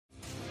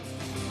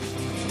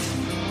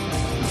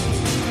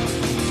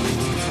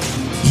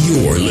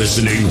You're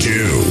listening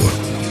to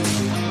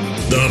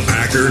the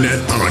Packernet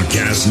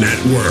Podcast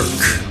Network.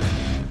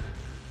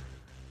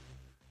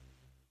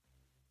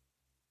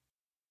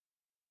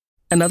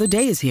 Another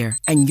day is here,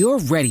 and you're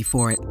ready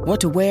for it.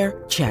 What to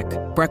wear? Check.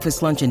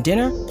 Breakfast, lunch, and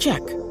dinner?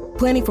 Check.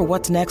 Planning for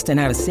what's next and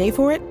how to save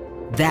for it?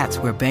 That's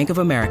where Bank of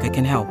America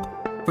can help.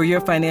 For your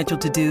financial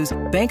to-dos,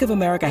 Bank of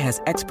America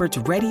has experts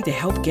ready to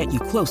help get you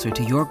closer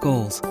to your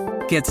goals.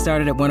 Get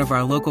started at one of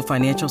our local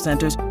financial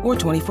centers or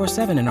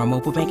 24/7 in our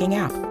mobile banking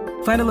app.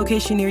 Find a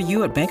location near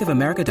you at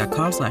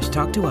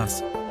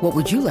bankofamerica.com/talktous. What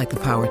would you like the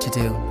power to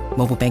do?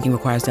 Mobile banking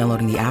requires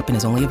downloading the app and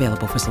is only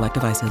available for select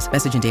devices.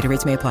 Message and data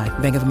rates may apply.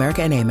 Bank of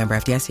America N.A., member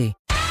FDIC.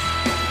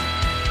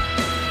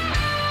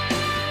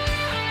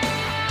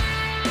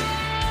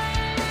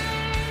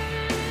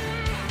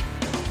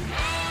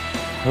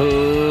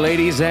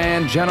 Ladies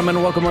and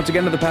gentlemen, welcome once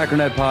again to the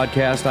Packernet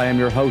Podcast. I am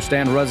your host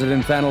and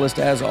resident analyst,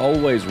 as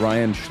always,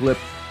 Ryan Schlip.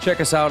 Check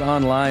us out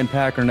online,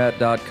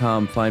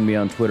 packernet.com. Find me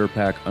on Twitter,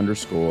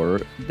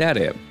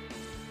 pack_daddy.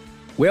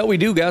 Well, we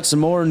do got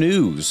some more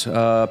news.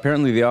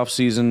 Apparently the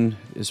offseason,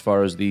 as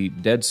far as the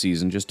dead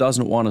season, just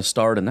doesn't want to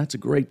start, and that's a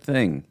great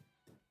thing.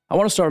 I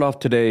want to start off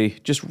today,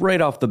 just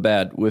right off the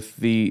bat, with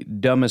the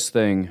dumbest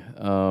thing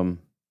of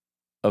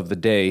the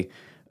day.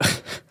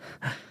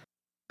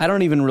 I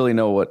don't even really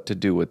know what to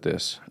do with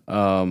this,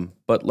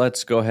 but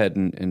let's go ahead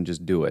and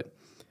just do it.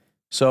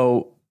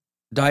 So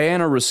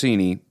Dianna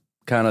Russini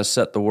kind of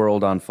set the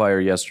world on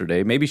fire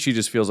yesterday. Maybe she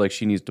just feels like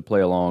she needs to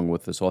play along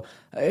with this whole...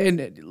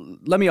 And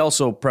let me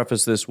also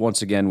preface this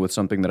once again with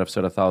something that I've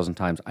said 1,000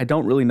 times. I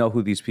don't really know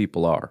who these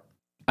people are.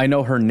 I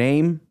know her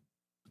name.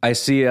 I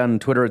see on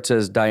Twitter it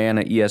says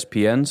Dianna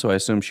ESPN, so I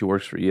assume she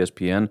works for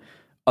ESPN.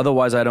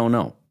 Otherwise, I don't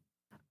know.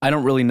 I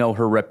don't really know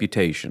her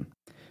reputation.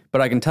 But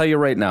I can tell you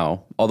right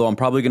now, although I'm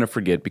probably going to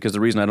forget, because the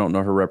reason I don't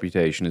know her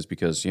reputation is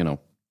because, I'm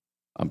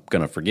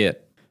going to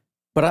forget.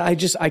 But I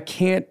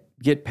can't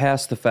get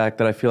past the fact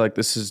that I feel like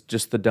this is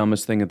just the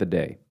dumbest thing of the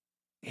day.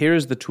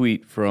 Here's the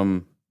tweet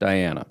from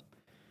Dianna.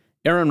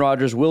 Aaron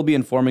Rodgers will be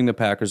informing the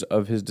Packers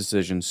of his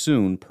decision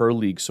soon, per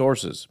league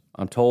sources.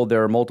 I'm told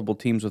there are multiple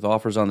teams with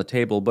offers on the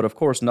table, but of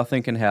course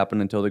nothing can happen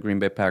until the Green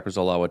Bay Packers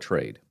allow a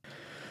trade.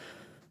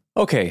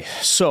 Okay,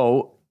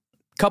 so,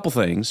 couple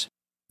things.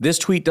 This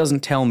tweet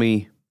doesn't tell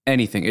me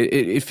anything.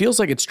 It feels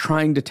like it's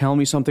trying to tell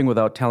me something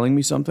without telling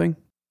me something.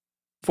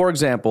 For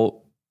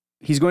example,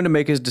 he's going to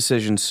make his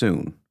decision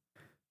soon.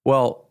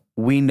 Well,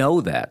 we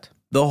know that.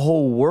 The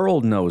whole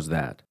world knows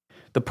that.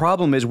 The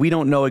problem is we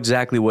don't know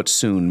exactly what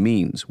soon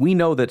means. We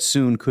know that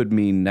soon could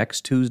mean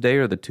next Tuesday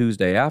or the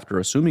Tuesday after,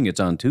 assuming it's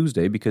on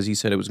Tuesday, because he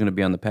said it was going to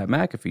be on the Pat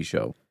McAfee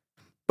show.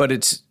 But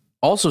it's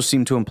also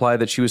seemed to imply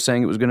that she was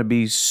saying it was going to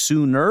be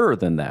sooner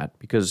than that,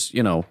 because,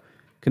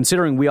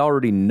 considering we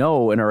already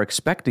know and are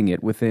expecting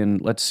it within,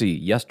 let's see,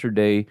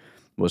 yesterday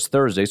was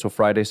Thursday, so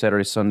Friday,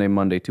 Saturday, Sunday,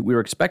 Monday, too. We were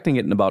expecting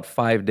it in about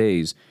 5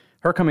 days.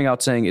 Her coming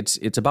out saying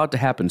it's about to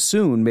happen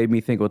soon made me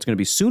think, well, it's going to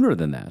be sooner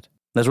than that.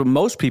 That's what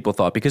most people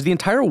thought, because the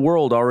entire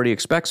world already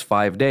expects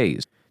 5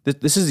 days.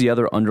 This is the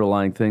other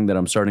underlying thing that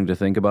I'm starting to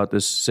think about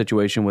this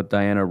situation with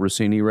Dianna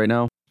Russini right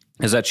now,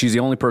 is that she's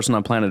the only person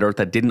on planet Earth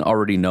that didn't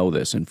already know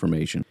this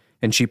information.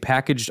 And she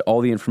packaged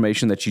all the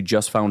information that she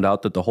just found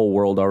out that the whole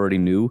world already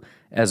knew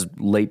as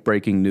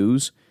late-breaking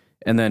news,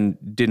 and then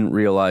didn't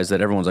realize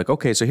that everyone's like,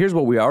 okay, so here's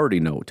what we already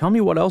know. Tell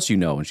me what else you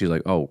know. And she's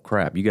like, oh,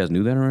 crap, you guys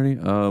knew that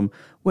already?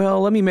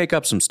 Well, let me make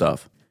up some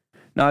stuff.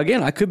 Now,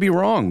 again, I could be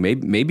wrong.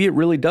 Maybe it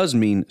really does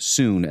mean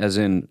soon, as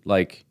in,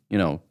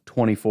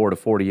 24 to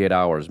 48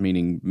 hours,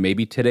 meaning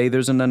maybe today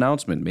there's an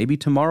announcement. Maybe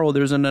tomorrow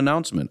there's an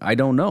announcement. I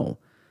don't know.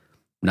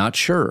 Not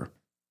sure.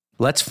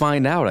 Let's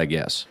find out, I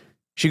guess.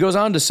 She goes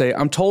on to say,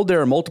 I'm told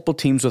there are multiple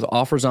teams with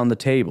offers on the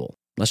table.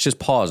 Let's just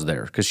pause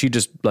there, because she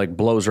just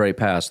blows right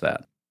past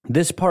that.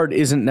 This part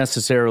isn't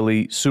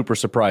necessarily super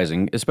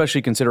surprising,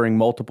 especially considering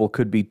multiple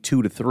could be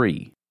 2 to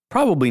 3.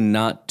 Probably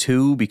not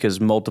 2,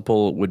 because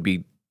multiple would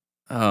be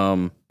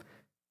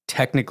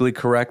technically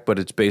correct, but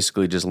it's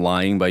basically just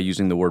lying by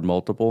using the word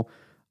multiple.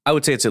 I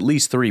would say it's at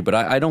least 3, but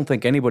I don't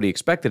think anybody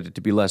expected it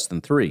to be less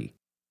than 3.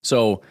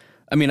 So,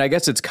 I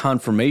guess it's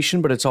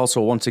confirmation, but it's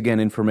also, once again,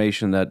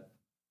 information that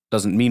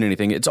doesn't mean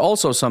anything. It's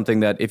also something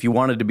that if you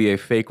wanted to be a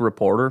fake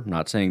reporter,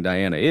 not saying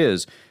Dianna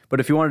is, but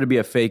if you wanted to be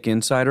a fake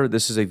insider,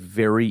 this is a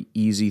very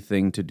easy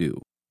thing to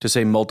do, to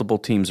say multiple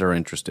teams are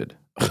interested.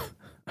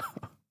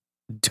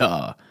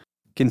 Duh.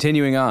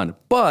 Continuing on.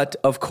 But,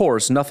 of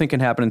course, nothing can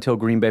happen until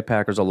Green Bay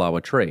Packers allow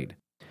a trade.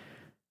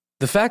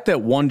 The fact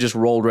that one just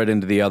rolled right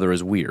into the other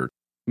is weird.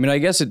 I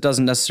guess it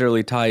doesn't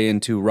necessarily tie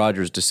into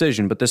Rodgers'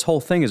 decision, but this whole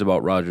thing is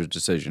about Rodgers'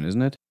 decision,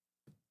 isn't it?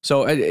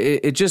 So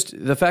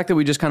the fact that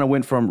we just kind of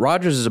went from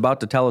Rodgers is about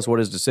to tell us what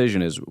his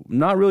decision is.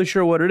 Not really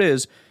sure what it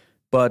is,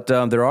 but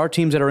there are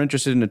teams that are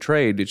interested in a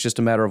trade. It's just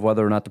a matter of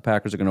whether or not the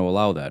Packers are going to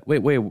allow that. Wait.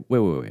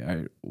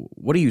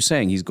 What are you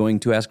saying? He's going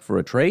to ask for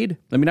a trade?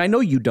 I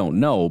know you don't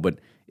know, but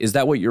is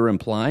that what you're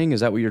implying? Is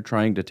that what you're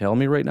trying to tell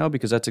me right now?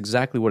 Because that's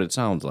exactly what it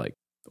sounds like.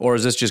 Or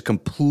is this just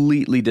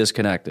completely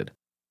disconnected?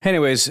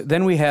 Anyways,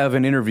 then we have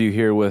an interview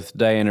here with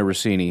Dianna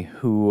Russini,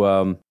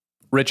 who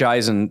Rich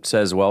Eisen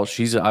says, well,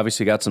 she's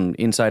obviously got some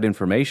inside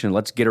information.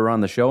 Let's get her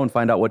on the show and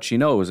find out what she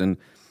knows. And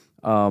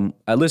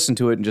I listened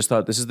to it and just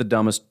thought, this is the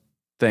dumbest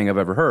thing I've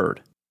ever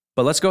heard.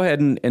 But let's go ahead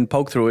and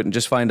poke through it and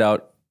just find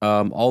out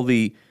all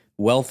the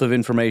wealth of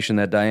information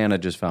that Diana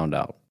just found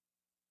out.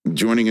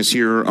 Joining us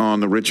here on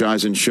the Rich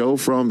Eisen Show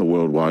from the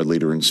worldwide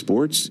leader in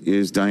sports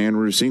is Diana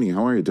Russini.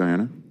 How are you,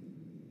 Diana?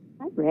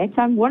 Hi, Rich.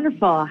 I'm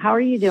wonderful. How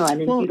are you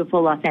doing in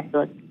beautiful Los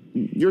Angeles?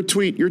 Your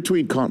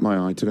tweet caught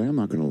my eye today. I'm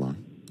not going to lie.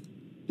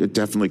 It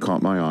definitely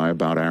caught my eye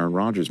about Aaron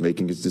Rodgers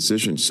making his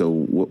decision. So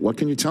what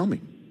can you tell me?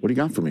 What do you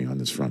got for me on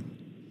this front?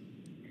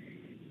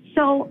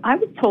 So I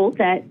was told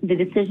that the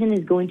decision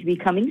is going to be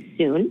coming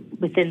soon,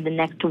 within the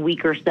next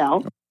week or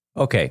so.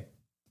 Okay.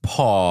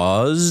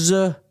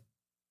 Pause.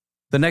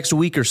 The next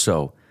week or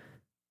so.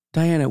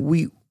 Diana,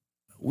 we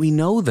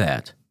know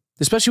that.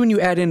 Especially when you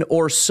add in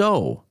or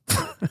so.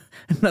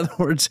 In other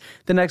words,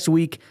 the next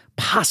week,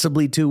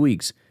 possibly 2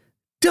 weeks.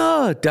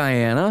 Duh,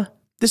 Diana.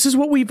 This is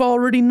what we've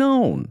already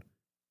known.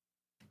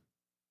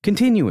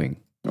 Continuing.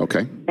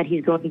 Okay. That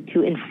he's going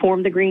to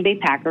inform the Green Bay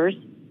Packers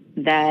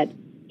that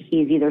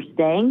he's either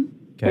staying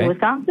in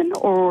Wisconsin,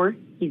 or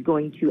he's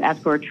going to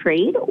ask for a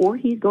trade, or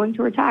he's going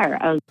to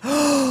retire.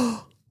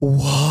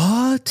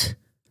 What?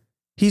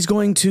 He's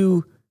going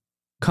to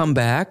come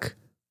back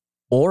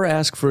or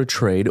ask for a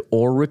trade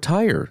or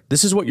retire.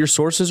 This is what your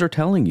sources are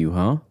telling you,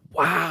 huh?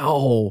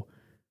 Wow.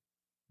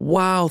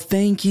 Wow,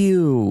 thank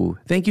you.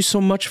 Thank you so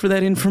much for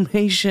that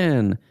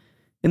information.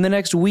 In the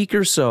next week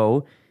or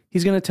so,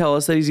 he's going to tell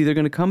us that he's either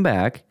going to come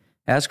back,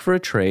 ask for a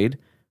trade,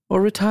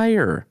 or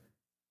retire.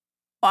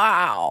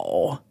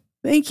 Wow.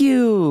 Thank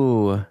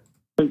you.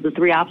 The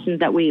three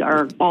options that we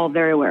are all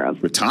very aware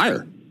of.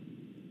 Retire?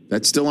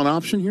 That's still an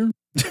option here?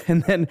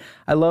 And then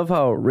I love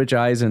how Rich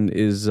Eisen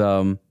is,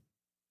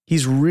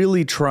 he's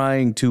really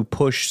trying to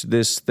push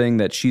this thing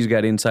that she's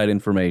got inside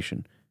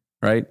information,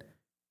 right?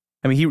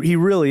 I mean, he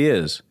really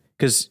is,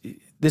 because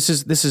this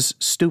is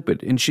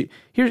stupid. And she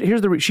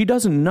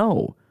doesn't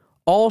know.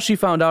 All she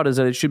found out is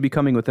that it should be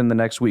coming within the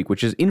next week,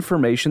 which is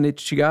information that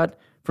she got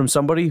from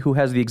somebody who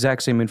has the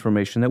exact same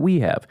information that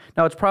we have.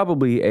 Now, it's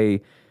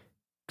probably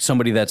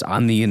somebody that's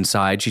on the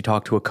inside. She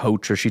talked to a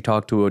coach, or she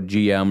talked to a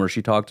GM, or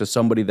she talked to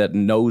somebody that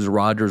knows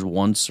Rodgers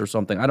once or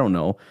something. I don't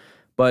know.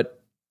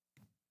 But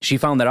she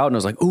found that out and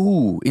was like,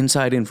 ooh,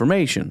 inside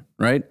information,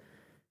 right?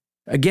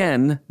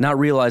 Again, not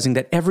realizing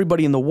that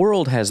everybody in the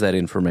world has that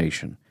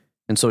information.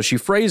 And so she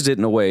phrased it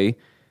in a way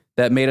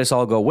that made us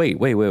all go, wait,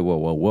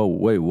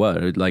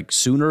 what? Like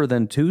sooner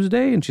than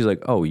Tuesday? And she's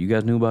like, oh, you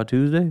guys knew about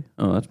Tuesday?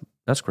 Oh,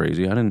 that's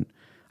crazy. I didn't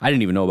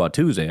even know about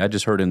Tuesday. I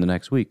just heard in the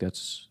next week.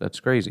 That's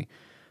crazy.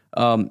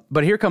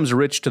 But here comes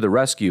Rich to the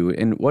rescue.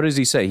 And what does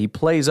he say? He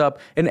plays up,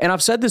 and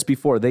I've said this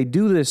before. They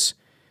do this.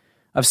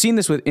 I've seen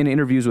this in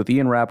interviews with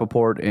Ian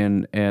Rappaport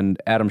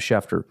and Adam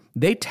Schefter.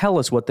 They tell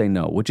us what they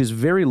know, which is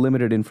very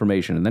limited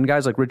information. And then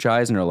guys like Rich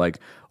Eisen are like,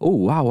 oh,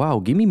 wow,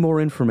 give me more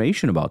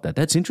information about that.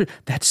 That's interesting.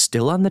 That's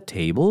still on the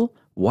table?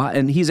 Why?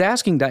 And he's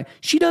asking,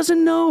 she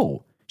doesn't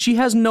know. She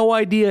has no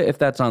idea if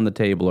that's on the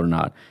table or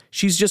not.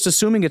 She's just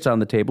assuming it's on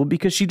the table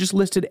because she just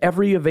listed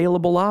every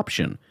available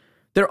option.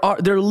 There are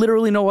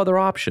literally no other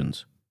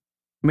options.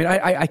 I mean,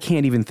 I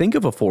can't even think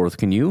of a fourth.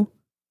 Can you?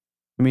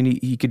 I mean,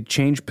 he could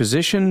change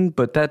position,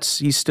 but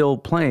he's still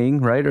playing,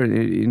 right? Or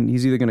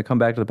he's either going to come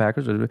back to the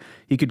Packers, or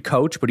he could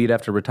coach, but he'd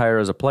have to retire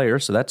as a player,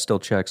 so that still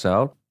checks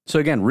out. So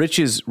again, Rich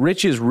is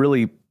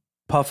really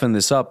puffing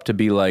this up to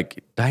be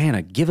like,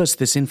 Diana, give us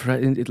this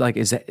info. Like,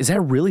 is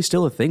that really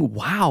still a thing?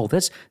 Wow,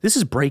 this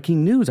is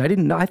breaking news.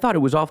 I thought it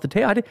was off the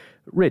table.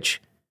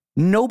 Rich,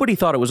 nobody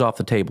thought it was off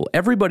the table.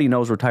 Everybody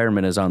knows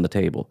retirement is on the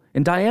table,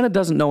 and Diana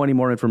doesn't know any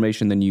more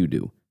information than you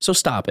do. So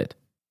stop it.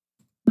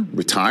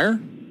 Retire?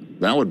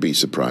 That would be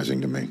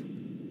surprising to me.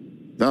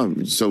 No,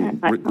 so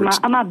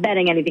I'm not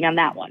betting anything on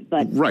that one,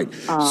 but right.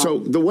 So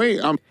the way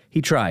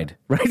he tried,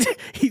 right?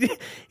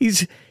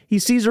 He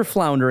sees her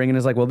floundering and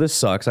is like, "Well, this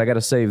sucks. I got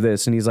to save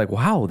this." And he's like,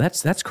 "Wow,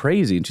 that's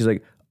crazy." And she's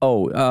like,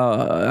 "Oh,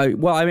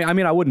 well, I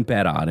mean, I wouldn't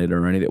bet on it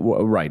or anything."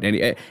 Right.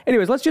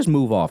 Anyways, let's just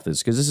move off this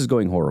because this is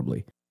going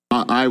horribly.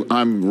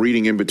 I'm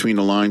reading in between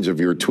the lines of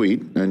your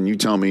tweet, and you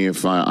tell me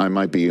if I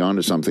might be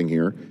onto something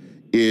here.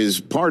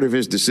 Is part of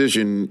his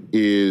decision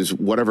is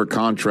whatever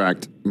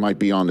contract might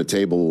be on the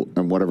table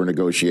and whatever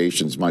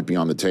negotiations might be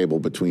on the table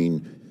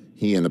between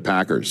he and the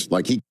Packers.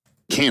 Like, he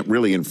can't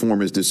really inform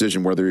his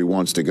decision whether he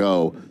wants to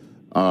go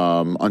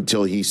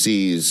until he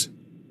sees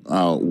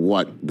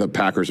what the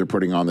Packers are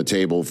putting on the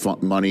table,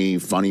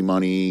 funny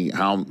money,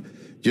 how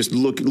just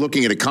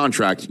looking at a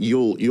contract,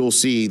 you'll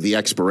see the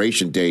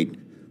expiration date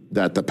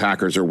that the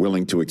Packers are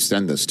willing to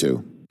extend this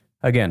to.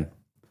 Again,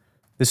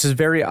 this is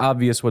very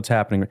obvious what's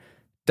happening.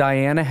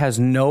 Diana has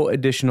no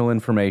additional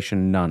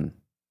information,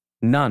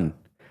 none.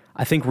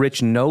 I think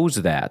Rich knows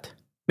that.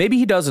 Maybe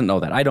he doesn't know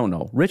that. I don't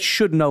know. Rich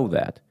should know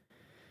that.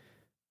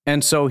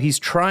 And so he's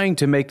trying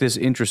to make this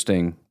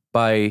interesting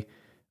by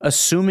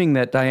assuming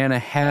that Diana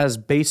has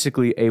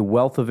basically a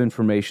wealth of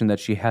information that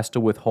she has to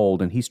withhold.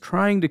 And he's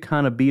trying to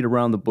kind of beat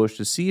around the bush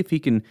to see if he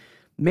can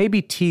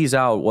maybe tease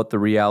out what the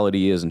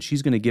reality is, and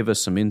she's going to give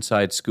us some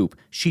inside scoop.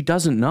 She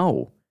doesn't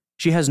know.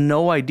 She has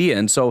no idea.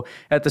 And so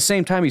at the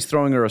same time, he's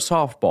throwing her a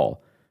softball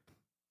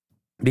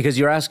because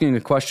you're asking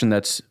a question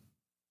that's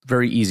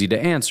very easy to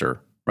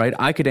answer, right?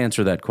 I could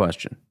answer that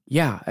question.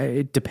 Yeah,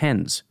 it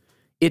depends.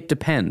 It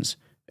depends.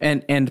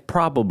 And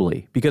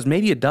probably, because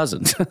maybe it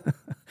doesn't,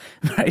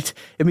 right?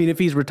 I mean, if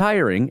he's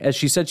retiring, as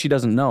she said she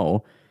doesn't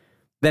know,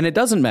 then it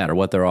doesn't matter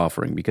what they're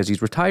offering because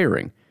he's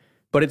retiring.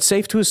 But it's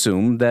safe to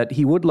assume that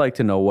he would like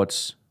to know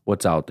what's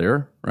out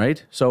there,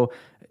 right? So,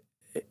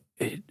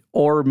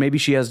 or maybe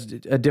she has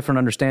a different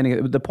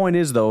understanding. The point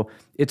is, though,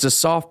 it's a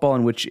softball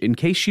in which, in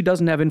case she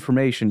doesn't have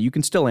information, you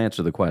can still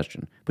answer the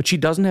question. But she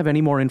doesn't have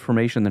any more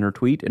information than her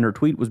tweet, and her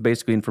tweet was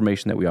basically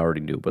information that we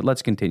already knew. But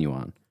let's continue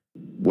on.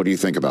 What do you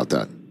think about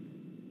that?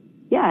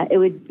 Yeah, it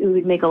would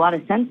make a lot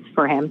of sense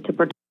for him to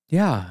protect.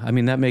 Yeah, I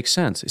mean, that makes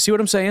sense. See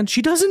what I'm saying?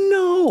 She doesn't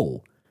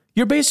know.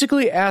 You're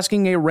basically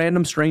asking a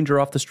random stranger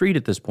off the street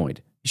at this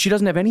point. She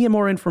doesn't have any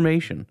more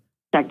information.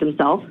 Protect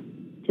himself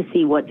to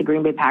see what the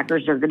Green Bay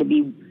Packers are going to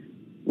be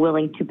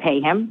willing to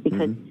pay him,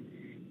 because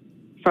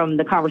from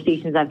the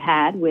conversations I've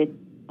had with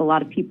a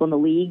lot of people in the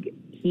league,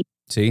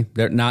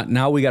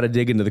 now we got to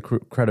dig into the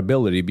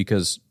credibility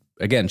because,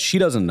 again, she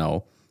doesn't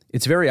know.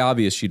 It's very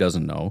obvious she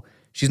doesn't know.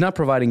 She's not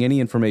providing any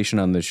information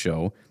on this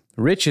show.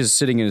 Rich is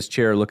sitting in his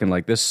chair looking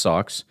like this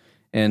sucks.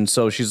 And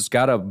so she's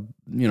got to,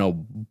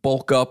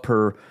 bulk up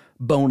her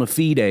bona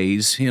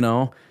fides,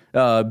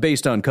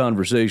 based on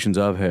conversations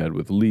I've had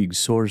with league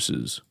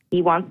sources.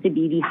 He wants to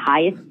be the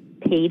highest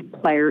paid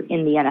player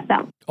in the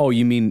NFL. Oh,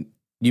 you mean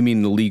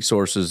the league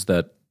sources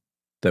that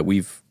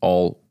we've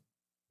all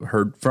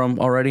heard from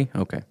already?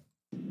 Okay.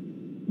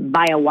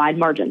 By a wide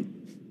margin.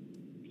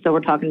 So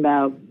we're talking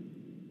about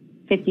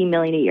 $50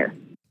 million a year.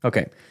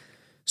 Okay.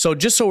 So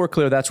just so we're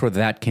clear, that's where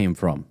that came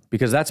from,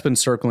 because that's been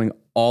circling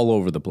all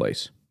over the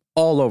place.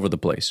 All over the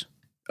place.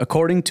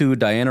 According to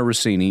Diana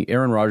Rossini,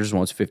 Aaron Rodgers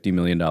wants $50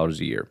 million a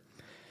year.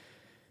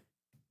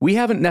 We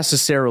haven't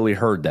necessarily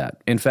heard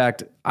that. In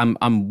fact,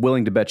 I'm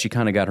willing to bet she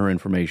kind of got her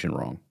information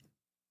wrong.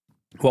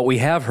 What we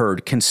have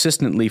heard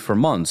consistently for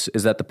months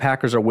is that the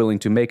Packers are willing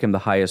to make him the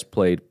highest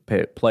paid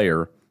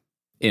player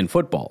in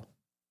football.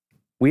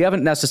 We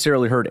haven't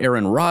necessarily heard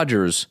Aaron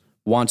Rodgers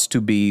wants to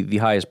be the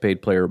highest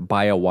paid player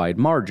by a wide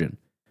margin.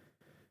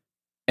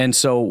 And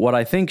so what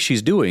I think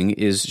she's doing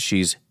is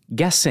she's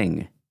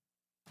guessing.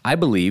 I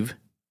believe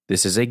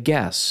this is a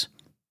guess.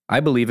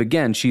 I believe,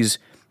 again,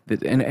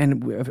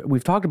 and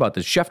we've talked about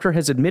this. Schefter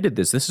has admitted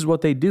this. This is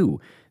what they do.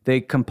 They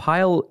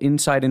compile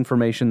inside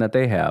information that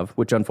they have,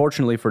 which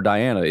unfortunately for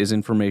Diana is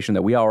information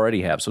that we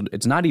already have. So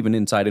it's not even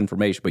inside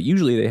information, but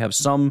usually they have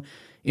some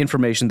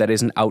information that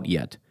isn't out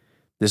yet.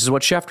 This is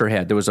what Schefter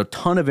had. There was a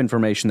ton of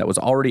information that was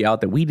already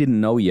out that we didn't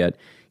know yet.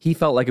 He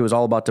felt like it was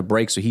all about to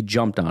break, so he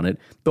jumped on it.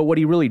 But what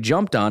he really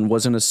jumped on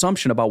was an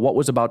assumption about what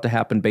was about to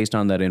happen based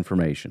on that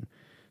information.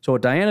 So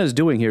what Diana is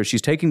doing here is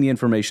she's taking the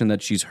information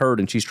that she's heard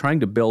and she's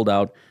trying to build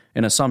out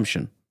an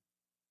assumption.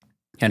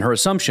 And her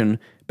assumption,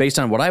 based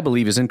on what I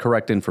believe is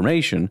incorrect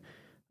information,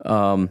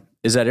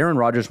 is that Aaron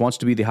Rodgers wants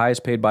to be the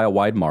highest paid by a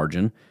wide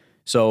margin.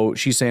 So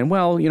she's saying,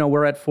 well,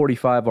 we're at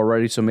 45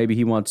 already, so maybe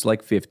he wants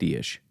like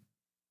 50-ish.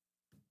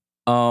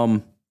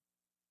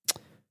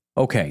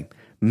 Okay,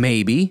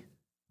 maybe.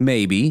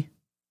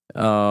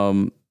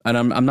 And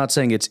I'm not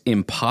saying it's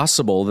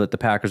impossible that the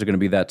Packers are going to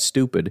be that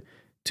stupid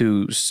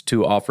to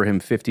offer him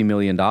 $50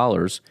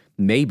 million.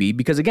 Maybe,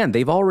 because again,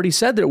 they've already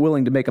said they're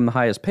willing to make him the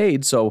highest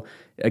paid. So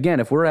again,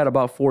 if we're at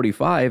about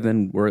 45,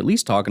 then we're at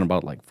least talking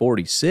about like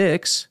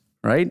 46,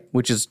 right?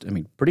 Which is,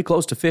 pretty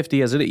close to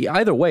 50 as it.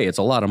 Either way, it's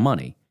a lot of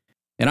money.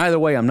 And either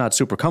way, I'm not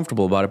super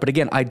comfortable about it. But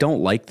again, I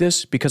don't like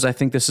this because I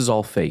think this is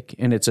all fake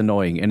and it's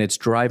annoying and it's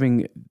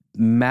driving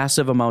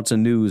massive amounts of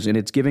news and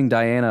it's giving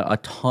Diana a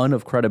ton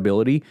of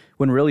credibility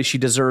when really she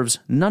deserves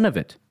none of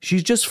it.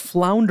 She's just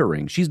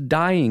floundering. She's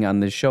dying on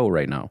this show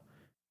right now.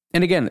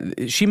 And again,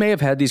 she may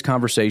have had these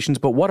conversations,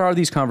 but what are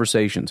these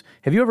conversations?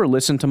 Have you ever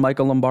listened to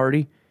Michael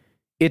Lombardi?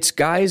 It's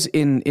guys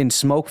in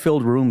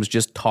smoke-filled rooms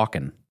just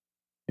talking.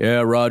 Yeah,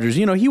 Rodgers,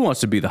 he wants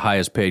to be the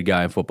highest paid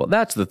guy in football.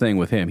 That's the thing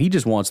with him. He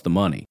just wants the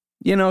money.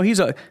 These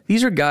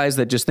are guys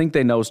that just think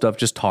they know stuff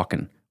just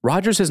talking.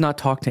 Rodgers has not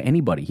talked to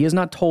anybody. He has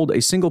not told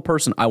a single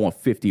person, I want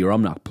 50 or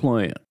I'm not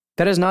playing.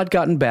 That has not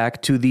gotten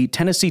back to the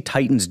Tennessee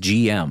Titans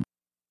GM,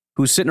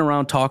 who's sitting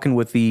around talking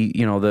with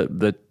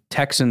the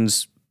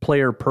Texans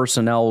player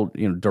personnel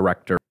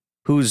director,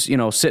 who's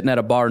sitting at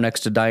a bar next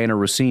to Diana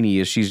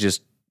Rossini as she's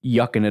just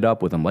yucking it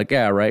up with him. Like,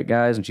 yeah, right,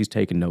 guys? And she's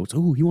taking notes.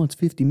 Oh, he wants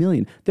 $50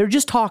 million. They're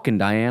just talking,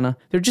 Diana.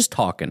 They're just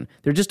talking.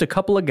 They're just a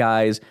couple of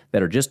guys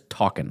that are just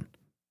talking.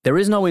 There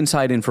is no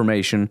inside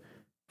information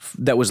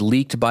that was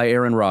leaked by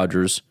Aaron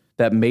Rodgers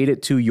that made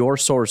it to your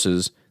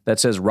sources that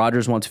says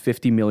Rodgers wants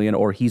 $50 million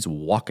or he's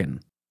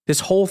walking. This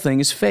whole thing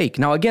is fake.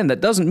 Now, again,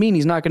 that doesn't mean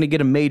he's not going to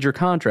get a major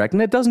contract,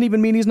 and that doesn't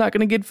even mean he's not going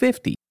to get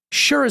 50.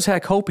 Sure as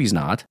heck hope he's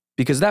not,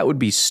 because that would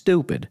be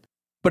stupid.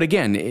 But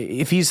again,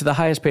 if he's the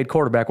highest paid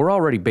quarterback, we're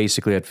already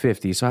basically at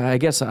 50, so I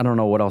guess I don't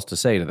know what else to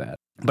say to that.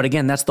 But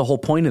again, that's the whole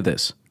point of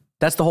this.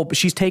 That's the whole.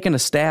 She's taken a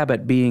stab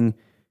at being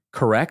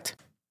correct,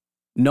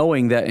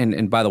 knowing that.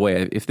 And by the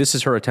way, if this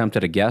is her attempt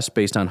at a guess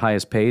based on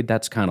highest paid,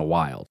 that's kind of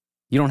wild.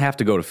 You don't have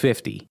to go to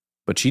 50,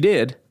 but she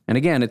did. And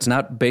again, it's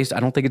not based. I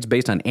don't think it's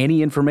based on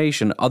any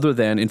information other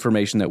than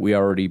information that we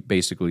already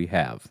basically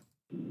have.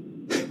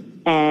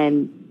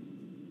 And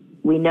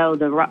we know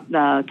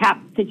the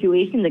cap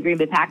situation the Green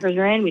Bay Packers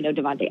are in. We know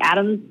Davante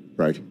Adams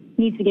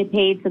needs to get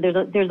paid. So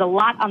there's a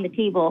lot on the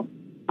table.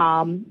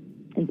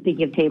 And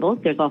speaking of tables,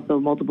 there's also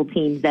multiple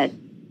teams that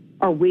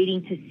are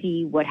waiting to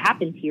see what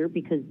happens here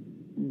because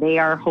they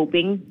are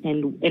hoping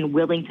and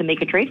willing to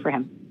make a trade for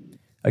him.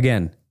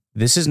 Again,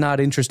 this is not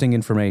interesting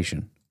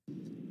information.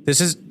 This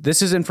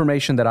is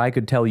information that I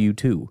could tell you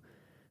too,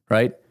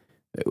 right?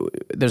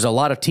 There's a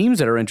lot of teams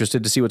that are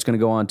interested to see what's going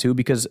to go on too,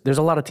 because there's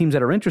a lot of teams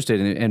that are interested.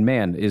 And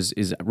man,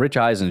 is Rich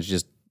Eisen's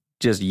just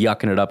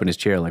yucking it up in his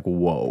chair like,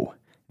 whoa,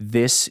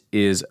 this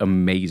is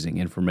amazing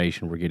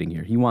information we're getting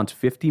here. He wants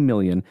 $50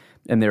 million,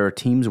 and there are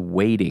teams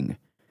waiting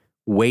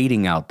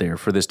out there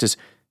for this.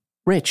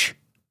 Rich,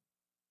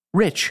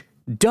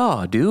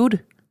 duh,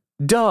 dude.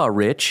 Duh,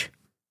 Rich.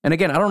 And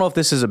again, I don't know if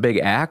this is a big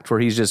act where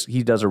he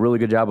does a really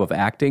good job of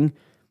acting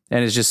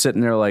and is just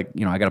sitting there like,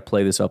 I got to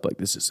play this up like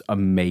this is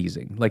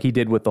amazing. Like he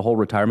did with the whole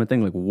retirement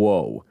thing. Like,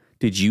 whoa,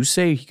 did you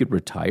say he could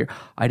retire?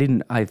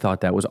 I thought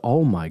that was,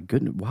 oh my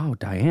goodness. Wow,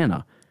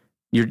 Diana,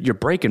 you're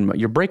breaking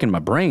my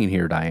brain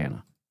here,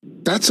 Diana.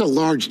 That's a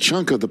large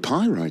chunk of the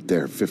pie right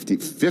there.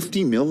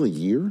 50 mil a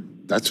year.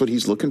 That's what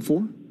he's looking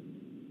for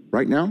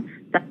right now.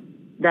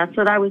 That's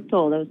what I was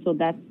told. I was told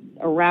that's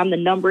around the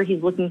number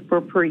he's looking for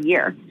per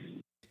year.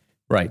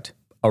 Right.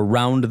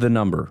 Around the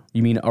number.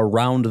 You mean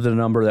around the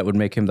number that would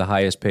make him the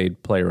highest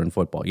paid player in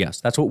football?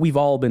 Yes, that's what we've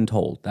all been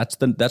told.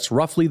 That's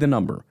roughly the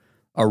number.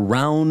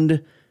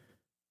 Around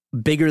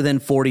bigger than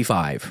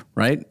 45,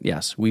 right?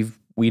 Yes, we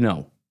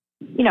know.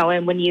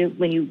 And when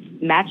you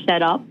match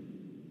that up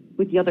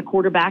with the other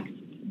quarterbacks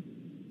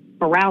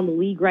around the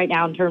league right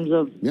now in terms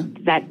of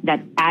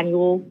that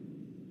annual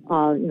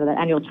that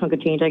annual chunk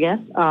of change, I guess.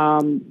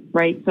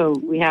 Right? So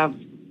we have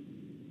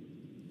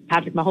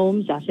Patrick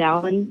Mahomes, Josh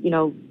Allen,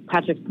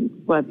 Patrick's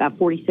about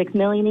 $46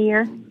 million a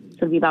year. So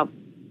it'd be about,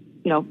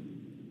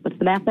 what's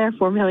the math there?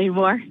 $4 million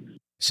more.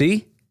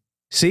 See?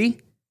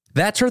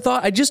 That's her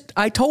thought.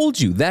 I told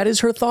you that is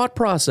her thought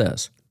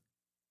process.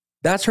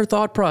 That's her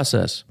thought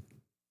process.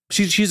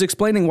 She's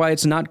explaining why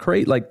it's not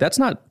crazy. Like, that's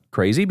not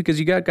crazy because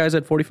you got guys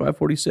at 45,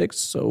 46.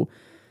 So,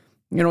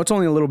 it's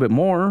only a little bit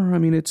more. I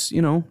mean, it's,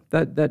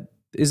 that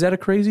is that a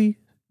crazy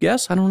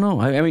guess? I don't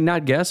know. I mean,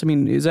 not guess. I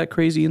mean, is that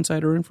crazy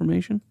insider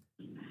information?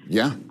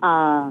 Yeah.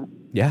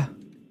 Yeah.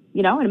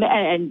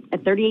 And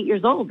at 38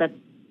 years old,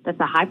 that's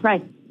a high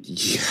price.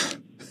 Yeah.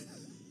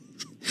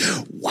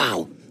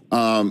 Wow.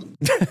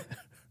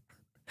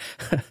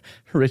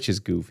 Rich is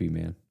goofy,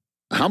 man.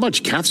 How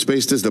much cap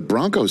space does the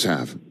Broncos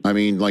have? I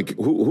mean, like,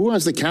 who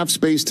has the cap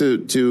space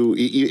to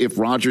if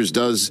Rodgers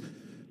does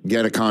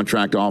get a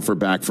contract offer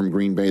back from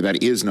Green Bay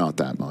that is not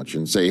that much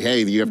and say,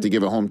 hey, you have to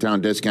give a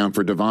hometown discount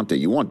for Davante.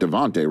 You want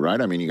Davante, right?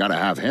 I mean, you got to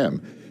have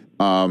him.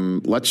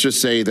 Let's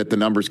just say that the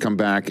numbers come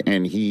back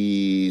and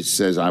he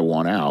says, I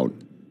want out.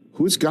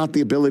 Who's got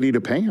the ability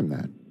to pay him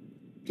that?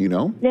 Do you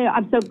know? Yeah,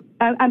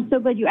 I'm so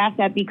glad you asked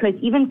that because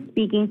even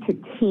speaking to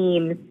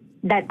teams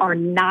that are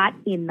not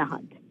in the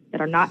hunt,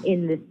 that are not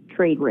in this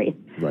trade race,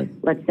 right?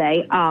 Let's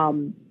say,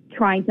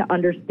 trying to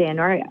understand,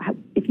 all right,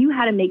 if you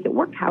had to make it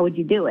work, how would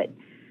you do it?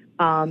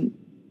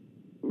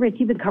 Rich,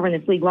 you've been covering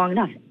this league long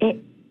enough.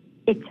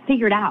 It's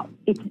figured out.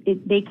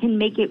 They can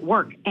make it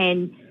work.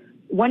 And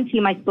one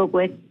team I spoke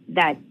with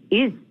that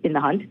is in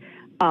the hunt,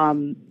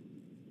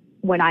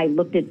 when I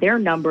looked at their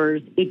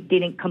numbers, it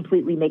didn't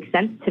completely make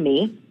sense to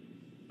me.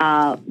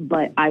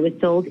 But I was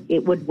told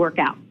it would work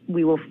out.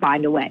 We will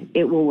find a way.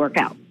 It will work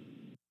out.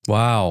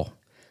 Wow.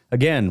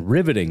 Again,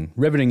 riveting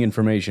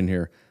information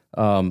here.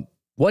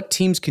 What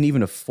teams can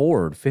even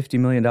afford $50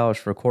 million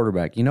for a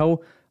quarterback?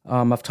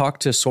 I've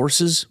talked to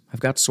sources. I've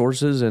got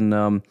sources,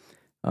 and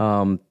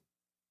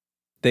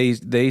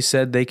they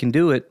said they can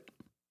do it,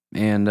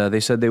 and they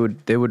said they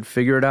would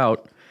figure it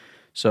out.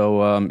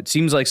 So it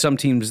seems like some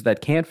teams that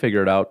can't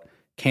figure it out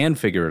can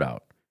figure it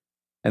out,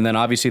 and then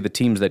obviously the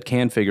teams that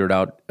can figure it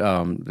out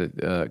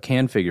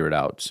can figure it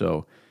out.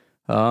 So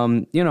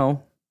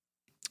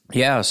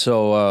yeah.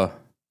 So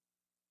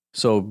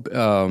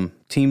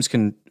teams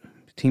can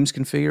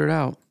figure it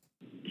out.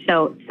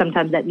 So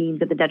sometimes that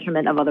means at the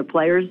detriment of other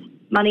players'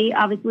 money,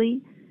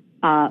 obviously.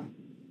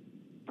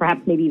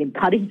 Perhaps maybe even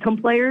cutting some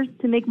players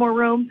to make more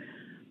room.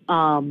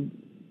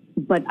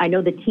 But I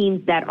know the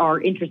teams that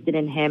are interested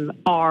in him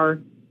are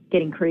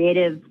getting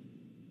creative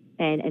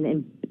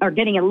and are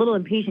getting a little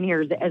impatient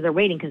here as they're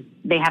waiting because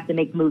they have to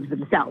make moves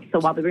themselves. So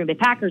while the Green Bay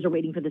Packers are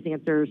waiting for this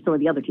answer, so are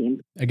the other teams.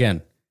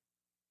 Again,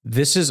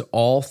 this is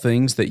all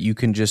things that you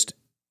can just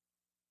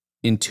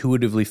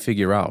intuitively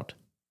figure out.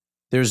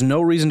 There's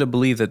no reason to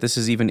believe that this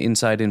is even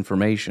inside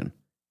information,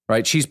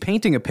 right? She's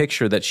painting a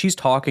picture that she's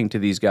talking to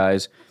these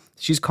guys.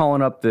 She's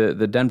calling up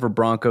the Denver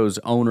Broncos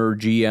owner,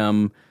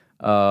 GM,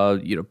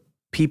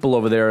 people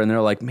over there, and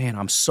they're like, man,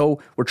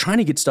 we're trying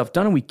to get stuff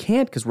done and we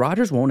can't because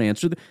Rodgers won't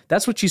answer.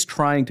 That's what she's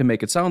trying to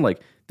make it sound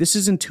like. This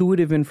is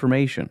intuitive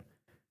information.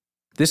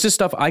 This is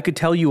stuff I could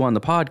tell you on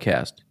the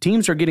podcast.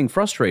 Teams are getting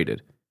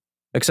frustrated,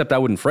 except I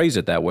wouldn't phrase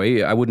it that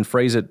way. I wouldn't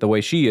phrase it the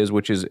way she is,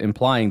 which is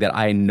implying that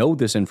I know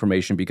this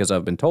information because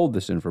I've been told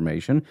this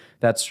information.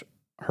 That's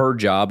her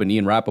job and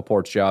Ian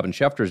Rappaport's job and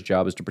Schefter's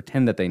job is to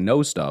pretend that they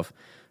know stuff.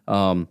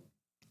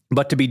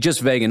 But to be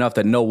just vague enough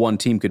that no one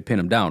team could pin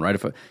them down, right?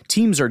 If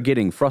teams are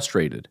getting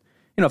frustrated,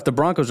 if the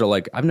Broncos are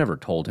like, I've never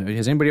told him.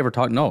 Has anybody ever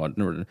talked? No,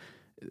 never.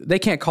 They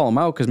can't call him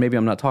out because maybe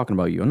I'm not talking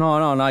about you.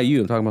 No, not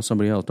you. I'm talking about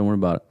somebody else. Don't worry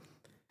about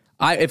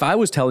it. If I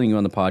was telling you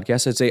on the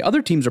podcast, I'd say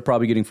other teams are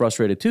probably getting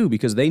frustrated too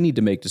because they need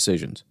to make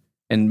decisions.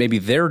 And maybe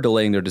they're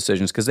delaying their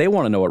decisions because they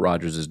want to know what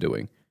Rodgers is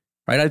doing,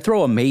 right? I'd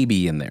throw a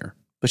maybe in there.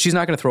 But she's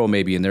not going to throw a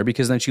maybe in there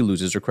because then she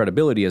loses her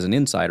credibility as an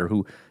insider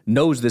who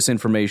knows this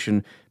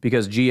information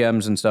because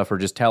GMs and stuff are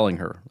just telling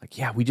her, like,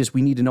 yeah, we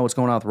need to know what's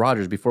going on with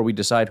Rodgers before we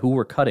decide who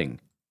we're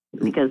cutting.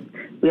 Because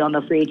we all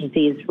know free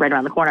agency is right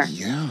around the corner.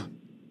 Yeah.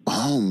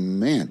 Oh,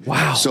 man.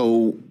 Wow.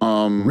 So,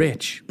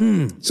 Rich.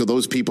 So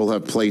those people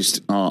have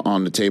placed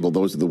on the table,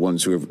 those are the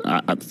ones who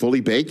have fully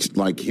baked,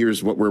 like,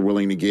 here's what we're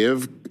willing to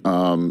give,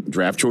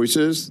 draft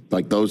choices.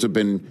 Like, those have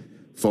been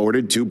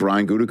forwarded to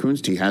Brian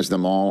Gutekunst. He has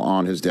them all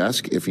on his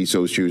desk if he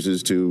so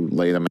chooses to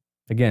lay them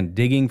again,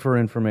 digging for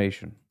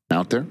information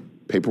out there,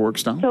 paperwork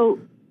style. So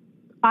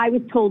I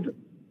was told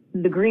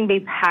the Green Bay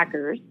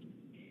Packers,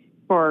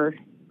 for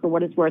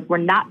what it's worth, were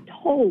not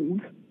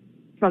told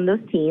from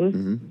those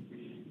teams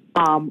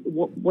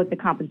what the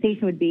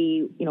compensation would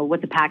be,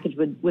 what the package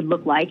would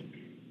look like,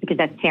 because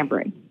that's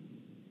tampering.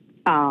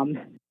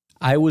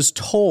 I was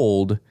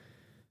told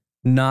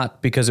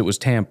not because it was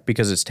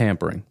because it's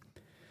tampering.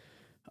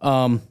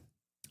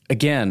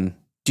 Again,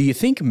 do you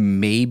think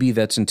maybe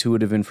that's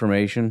intuitive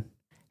information?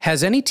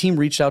 Has any team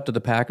reached out to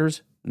the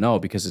Packers? No,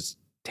 because it's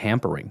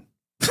tampering,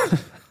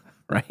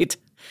 right?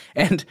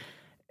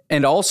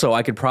 And also,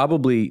 I could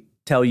probably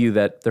tell you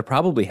that there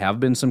probably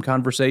have been some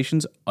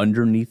conversations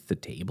underneath the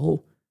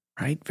table,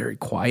 right? Very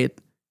quiet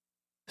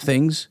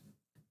things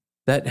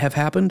that have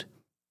happened.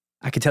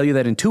 I could tell you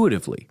that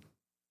intuitively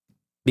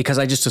because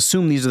I just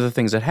assume these are the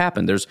things that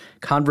happen. There's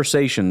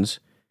conversations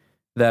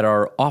that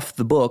are off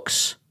the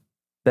books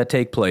that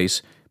take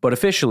place, but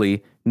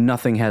officially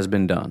nothing has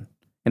been done.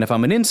 And if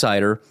I'm an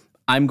insider,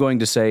 I'm going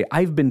to say,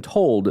 I've been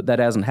told that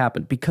hasn't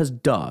happened because,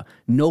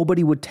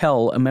 nobody would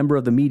tell a member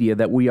of the media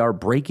that we are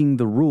breaking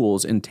the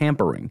rules and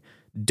tampering.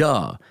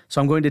 So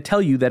I'm going to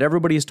tell you that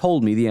everybody has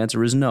told me the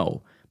answer is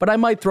no. But I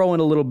might throw in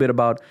a little bit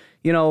about,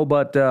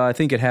 but I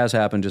think it has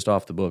happened just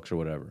off the books or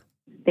whatever.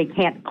 They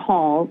can't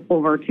call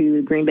over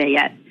to Green Bay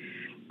yet,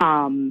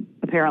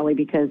 apparently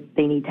because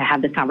they need to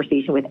have this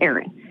conversation with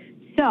Aaron.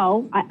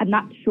 So I'm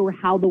not sure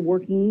how the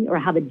working or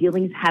how the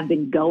dealings have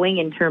been going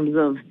in terms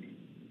of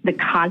the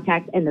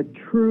contact and the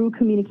true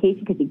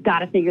communication, because you got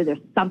to figure there's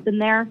something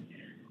there.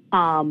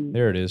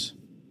 There it is.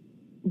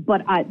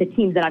 But the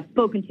teams that I've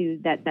spoken to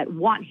that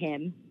want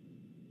him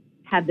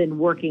have been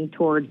working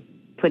towards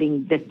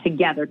putting this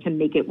together to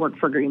make it work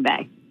for Green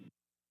Bay.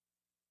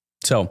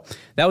 So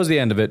that was the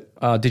end of it.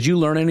 Did you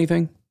learn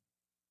anything?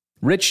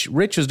 Rich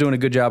is doing a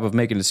good job of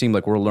making it seem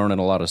like we're learning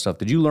a lot of stuff.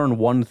 Did you learn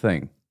one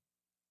thing?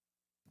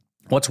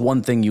 What's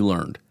one thing you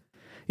learned?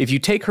 If you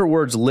take her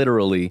words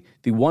literally,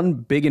 the one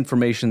big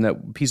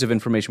piece of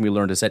information we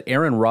learned is that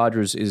Aaron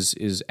Rodgers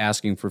is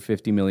asking for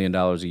 $50 million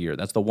a year.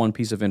 That's the one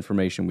piece of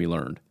information we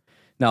learned.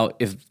 Now,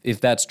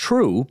 if that's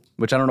true,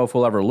 which I don't know if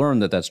we'll ever learn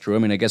that that's true. I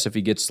mean, I guess if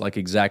he gets like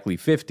exactly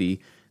 50,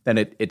 then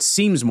it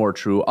seems more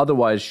true.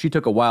 Otherwise, she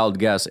took a wild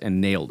guess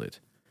and nailed it.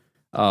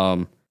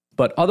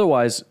 But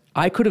otherwise,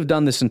 I could have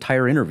done this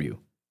entire interview.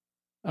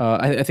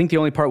 I think the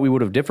only part we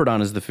would have differed on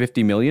is the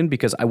 $50 million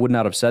because I would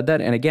not have said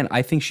that. And again,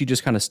 I think she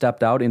just kind of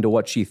stepped out into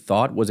what she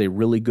thought was a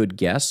really good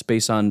guess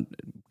based on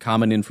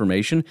common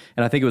information.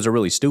 And I think it was a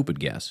really stupid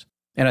guess.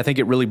 And I think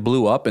it really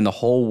blew up and the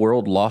whole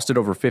world lost it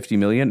over $50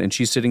 million. And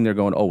she's sitting there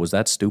going, oh, was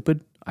that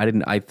stupid?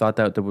 I thought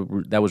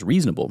that was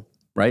reasonable.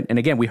 Right. And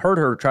again, we heard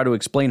her try to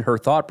explain her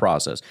thought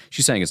process.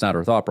 She's saying it's not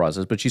her thought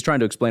process, but she's trying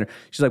to explain it.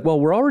 She's like,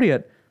 well, we're already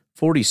at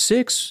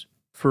 46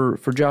 for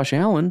Josh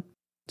Allen.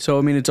 So,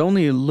 I mean, it's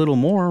only a little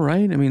more,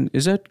 right? I mean,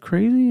 is that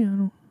crazy? I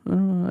don't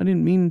know. I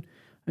didn't mean,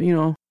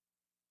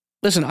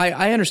 Listen,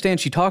 I understand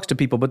she talks to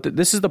people, but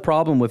this is the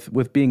problem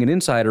with being an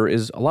insider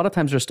is a lot of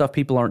times there's stuff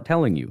people aren't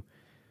telling you.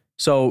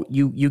 So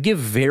you give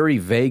very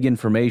vague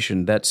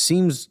information that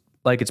seems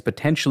like it's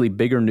potentially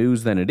bigger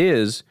news than it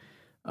is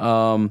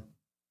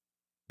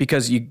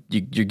because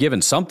you're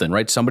given something,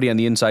 right? Somebody on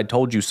the inside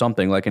told you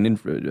something, like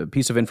a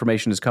piece of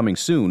information is coming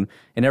soon,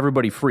 and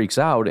everybody freaks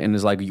out and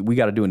is like, we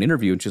got to do an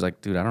interview. And she's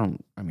like, dude,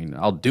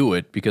 I'll do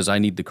it because I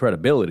need the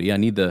credibility. I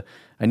need that,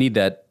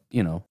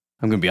 I'm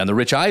going to be on the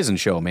Rich Eisen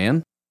show,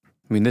 man.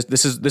 I mean,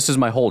 this is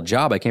my whole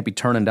job. I can't be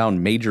turning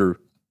down major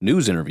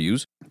news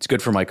interviews. It's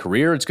good for my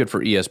career. It's good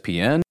for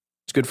ESPN.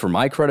 It's good for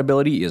my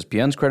credibility,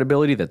 ESPN's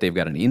credibility, that they've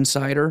got an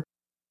insider.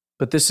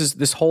 But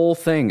this whole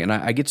thing, and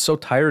I get so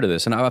tired of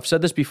this, and I've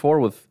said this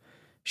before with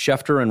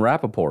Schefter and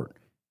Rappaport.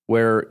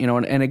 where,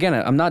 and again,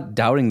 I'm not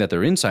doubting that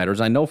they're insiders.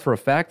 I know for a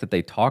fact that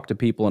they talk to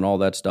people and all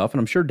that stuff, and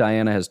I'm sure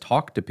Diana has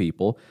talked to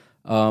people,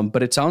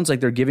 but it sounds like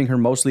they're giving her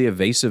mostly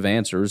evasive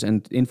answers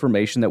and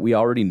information that we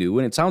already knew,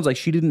 and it sounds like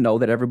she didn't know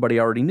that everybody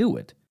already knew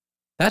it.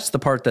 That's the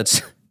part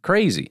that's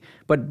crazy.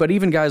 But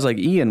even guys like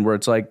Ian, where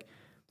it's like,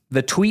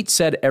 the tweet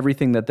said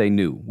everything that they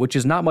knew, which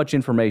is not much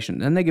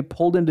information, and they get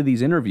pulled into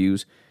these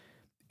interviews,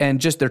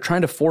 and just they're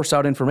trying to force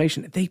out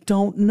information they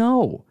don't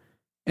know.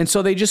 And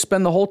so they just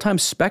spend the whole time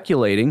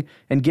speculating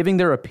and giving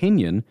their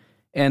opinion,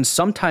 and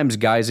sometimes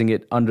guising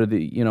it under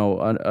the,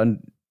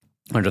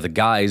 under the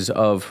guise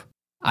of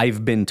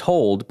I've been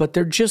told, but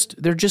they're just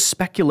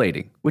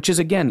speculating, which is,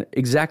 again,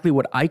 exactly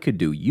what I could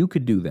do. You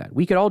could do that.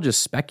 We could all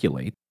just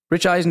speculate.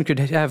 Rich Eisen could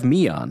have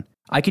me on.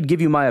 I could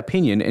give you my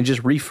opinion and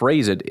just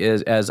rephrase it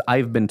as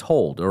I've been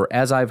told, or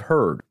as I've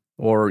heard,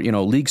 or,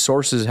 league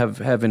sources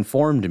have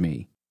informed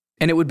me.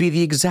 And it would be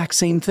the exact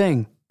same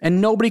thing.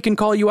 And nobody can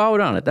call you out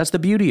on it. That's the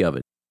beauty of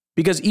it.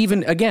 Because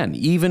even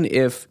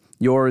if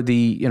you're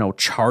the,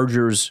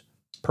 Chargers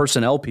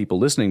personnel people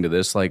listening to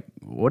this, like,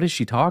 what is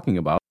she talking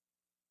about?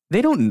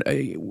 I'm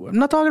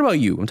not talking about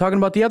you. I'm talking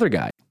about the other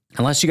guy.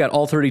 Unless you got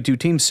all 32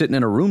 teams sitting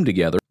in a room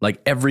together,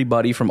 like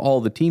everybody from all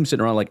the teams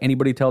sitting around, like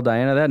anybody tell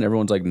Diana that? And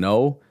everyone's like,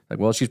 no. Like,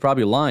 well, she's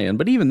probably lying.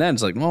 But even then,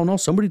 it's like, no,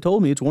 somebody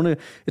told me. It's one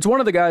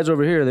of the guys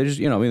over here. They just,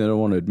 they don't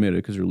want to admit it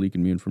because they're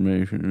leaking me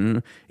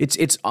information. It's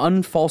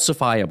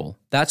unfalsifiable.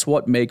 That's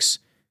what makes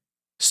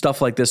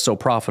stuff like this so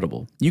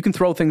profitable. You can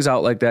throw things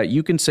out like that.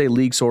 You can say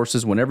league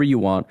sources whenever you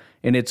want,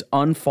 and it's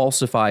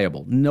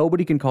unfalsifiable.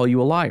 Nobody can call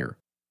you a liar.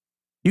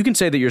 You can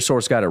say that your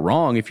source got it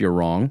wrong if you're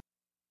wrong,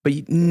 but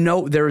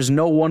there is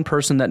no one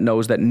person that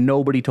knows that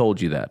nobody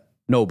told you that.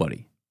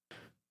 Nobody.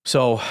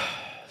 So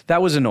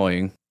that was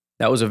annoying.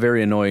 That was a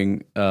very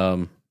annoying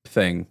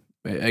thing.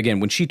 Again,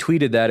 when she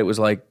tweeted that, it was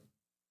like,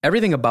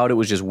 everything about it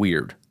was just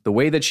weird. The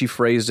way that she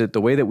phrased it,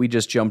 the way that we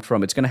just jumped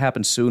from, it's going to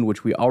happen soon,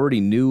 which we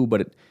already knew,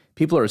 but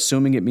people are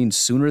assuming it means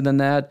sooner than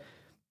that.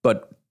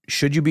 But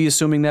should you be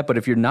assuming that? But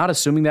if you're not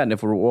assuming that, and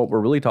if what we're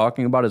really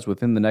talking about is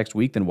within the next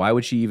week, then why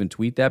would she even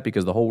tweet that?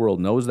 Because the whole world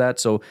knows that.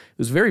 So it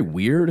was very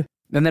weird.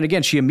 And then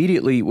again, she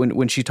immediately,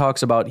 when she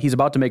talks about he's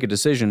about to make a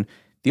decision,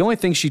 the only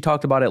thing she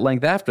talked about at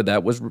length after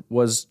that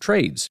was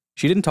trades.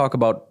 She didn't talk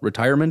about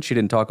retirement. She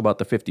didn't talk about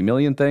the $50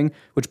 million thing,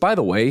 which, by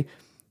the way,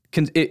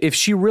 if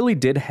she really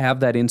did have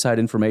that inside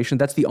information,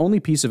 that's the only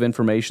piece of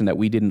information that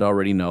we didn't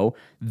already know.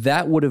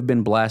 That would have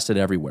been blasted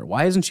everywhere.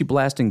 Why isn't she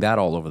blasting that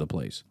all over the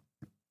place?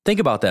 Think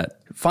about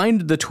that.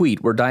 Find the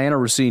tweet where Diana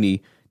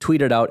Rossini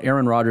tweeted out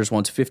Aaron Rodgers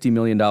wants $50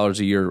 million a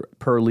year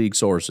per league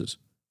sources.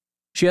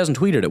 She hasn't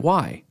tweeted it.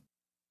 Why?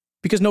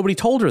 Because nobody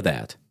told her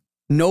that.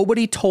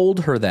 Nobody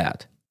told her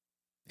that.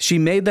 She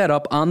made that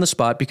up on the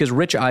spot because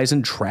Rich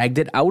Eisen dragged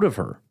it out of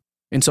her.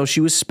 And so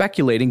she was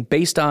speculating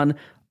based on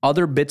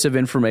other bits of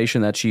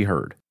information that she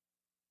heard.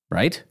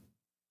 Right?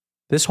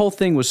 This whole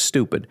thing was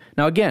stupid.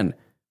 Now, again,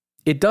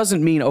 it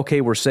doesn't mean,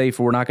 okay, we're safe,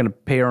 we're not going to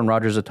pay Aaron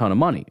Rodgers a ton of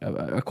money.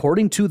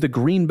 According to the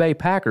Green Bay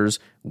Packers,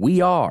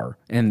 we are,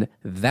 and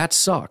that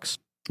sucks.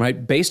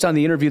 Right? Based on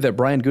the interview that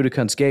Brian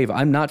Gutekunst gave,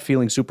 I'm not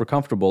feeling super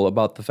comfortable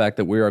about the fact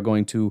that we are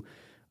going to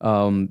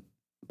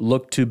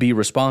look to be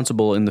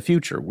responsible in the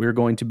future. We're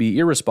going to be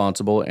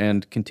irresponsible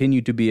and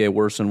continue to be a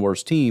worse and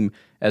worse team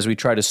as we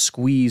try to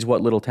squeeze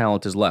what little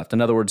talent is left.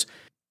 In other words,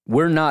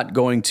 we're not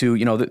going to,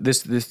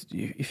 this if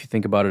you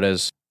think about it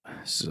as,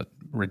 this is a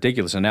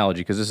ridiculous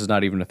analogy because this is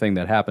not even a thing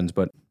that happens,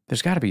 but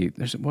there's got to be,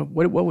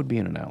 what would be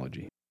an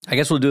analogy? I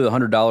guess we'll do the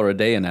 $100 a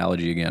day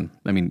analogy again.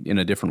 I mean, in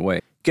a different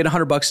way. Get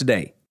 $100 a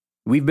day.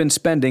 We've been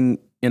spending,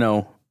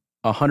 $110,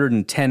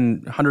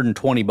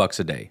 $120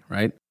 a day,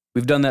 right?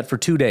 We've done that for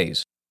 2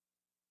 days.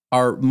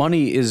 Our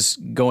money is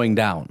going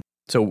down.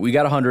 So we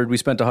got 100, we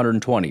spent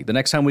 120. The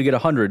next time we get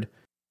 100,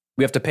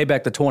 we have to pay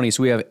back the 20,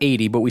 so we have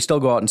 80, but we still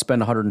go out and spend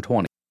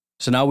 120.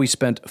 So now we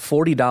spent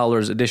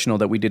 $40 additional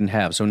that we didn't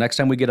have. So next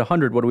time we get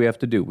 100, what do we have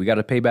to do? We got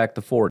to pay back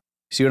the 40.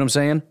 See what I'm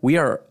saying? We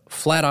are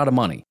flat out of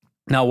money.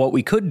 Now, what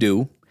we could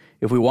do,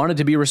 if we wanted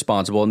to be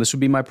responsible, and this would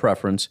be my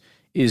preference,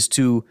 is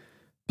to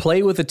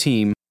play with a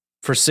team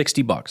for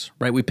 $60,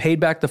 right? We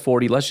paid back the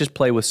 40, let's just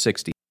play with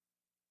 60.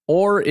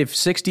 Or if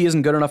 60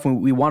 isn't good enough,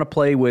 we want to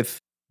play with,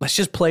 let's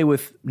just play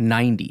with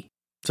 90.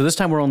 So this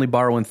time we're only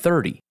borrowing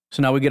 30.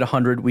 So now we get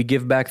 100, we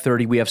give back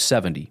 30, we have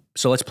 70.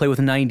 So let's play with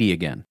 90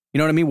 again. You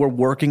know what I mean? We're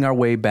working our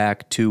way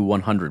back to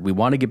 100. We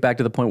want to get back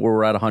to the point where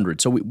we're at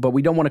 100. But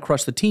we don't want to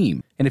crush the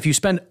team. And if you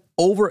spend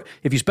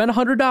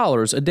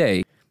 $100 a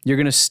day, you're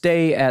going to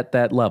stay at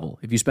that level.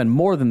 If you spend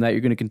more than that,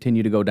 you're going to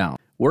continue to go down.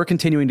 We're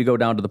continuing to go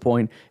down to the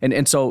point.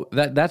 And so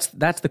that's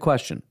the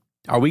question.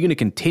 Are we going to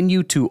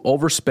continue to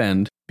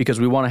overspend because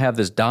we want to have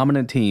this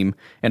dominant team,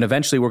 and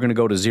eventually we're going to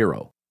go to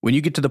zero? When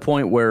you get to the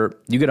point where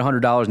you get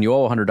 $100 and you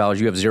owe $100,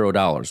 you have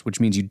 $0, which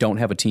means you don't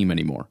have a team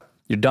anymore.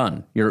 You're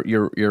done.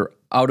 You're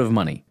out of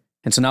money.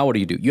 And so now what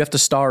do? You have to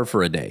starve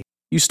for a day.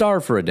 You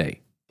starve for a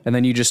day, and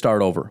then you just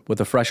start over with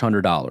a fresh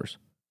 $100.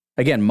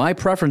 Again, my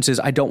preference is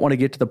I don't want to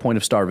get to the point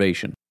of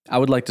starvation. I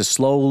would like to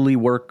slowly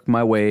work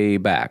my way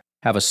back,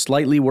 have a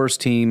slightly worse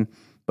team,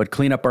 but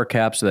clean up our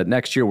cap so that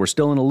next year we're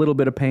still in a little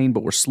bit of pain,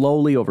 but we're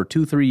slowly over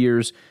 2-3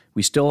 years.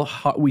 We still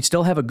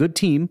have a good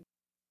team,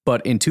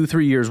 but in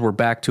 2-3 years we're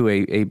back to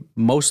a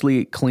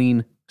mostly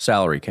clean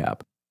salary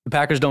cap. The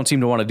Packers don't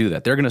seem to want to do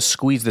that. They're going to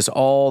squeeze this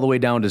all the way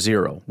down to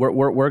zero.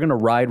 We're going to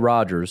ride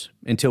Rodgers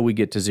until we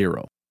get to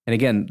zero. And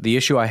again, the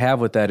issue I have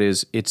with that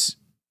is it's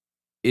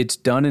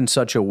done in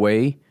such a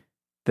way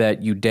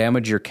that you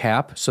damage your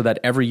cap so that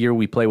every year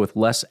we play with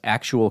less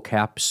actual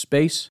cap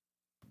space.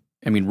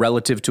 I mean,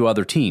 relative to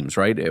other teams,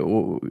 right?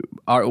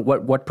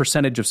 What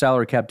percentage of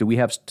salary cap do we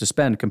have to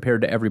spend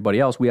compared to everybody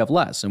else? We have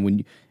less.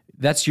 And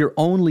that's your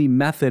only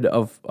method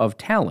of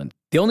talent.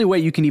 The only way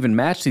you can even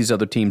match these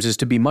other teams is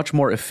to be much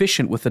more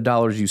efficient with the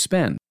dollars you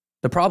spend.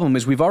 The problem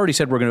is we've already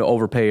said we're going to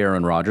overpay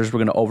Aaron Rodgers. We're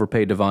going to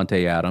overpay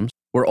Devontae Adams.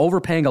 We're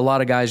overpaying a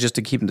lot of guys just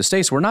to keep them to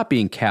stay. So we're not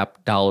being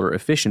cap dollar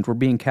efficient. We're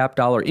being cap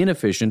dollar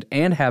inefficient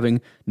and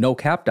having no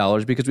cap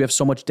dollars because we have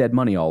so much dead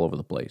money all over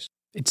the place.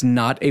 It's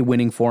not a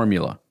winning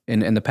formula.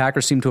 And the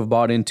Packers seem to have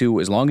bought into,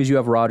 as long as you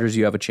have Rodgers,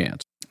 you have a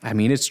chance. I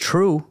mean, it's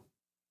true.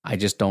 I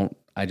just don't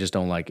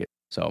like it.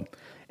 So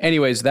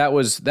anyways, that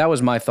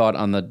was my thought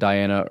on the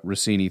Dianna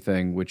Russini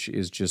thing, which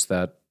is just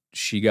that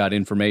she got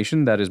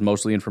information that is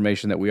mostly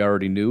information that we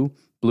already knew,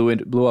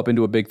 blew up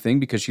into a big thing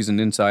because she's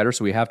an insider.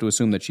 So we have to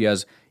assume that she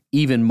has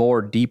even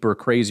more deeper,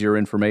 crazier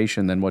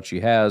information than what she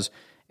has,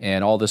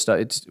 and all this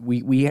stuff.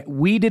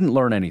 We didn't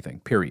learn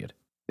anything, period.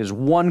 There's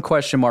one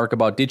question mark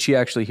about did she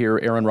actually hear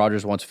Aaron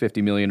Rodgers wants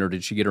 $50 million, or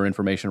did she get her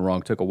information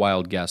wrong, took a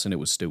wild guess, and it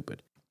was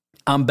stupid?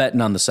 I'm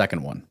betting on the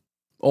second one.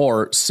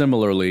 Or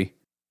similarly,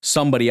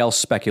 somebody else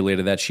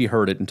speculated that she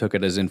heard it and took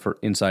it as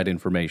inside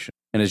information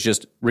and is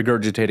just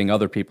regurgitating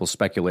other people's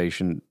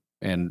speculation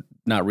and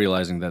not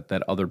realizing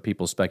that other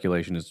people's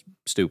speculation is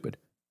stupid.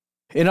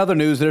 In other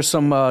news, there's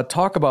some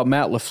talk about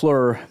Matt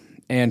LaFleur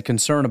and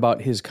concern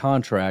about his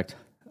contract.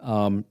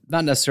 Not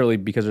necessarily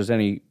because there's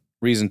any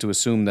reason to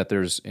assume that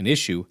there's an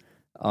issue,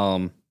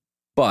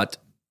 but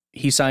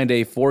he signed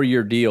a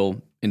 4-year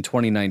deal in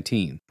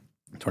 2019,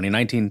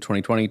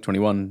 2020,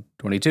 21,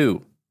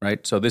 22,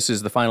 right? So this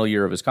is the final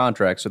year of his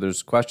contract, so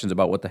there's questions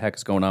about what the heck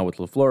is going on with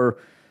LaFleur.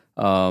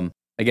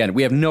 Again,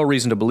 we have no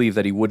reason to believe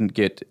that he wouldn't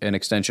get an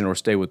extension or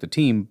stay with the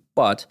team,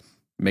 but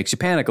it makes you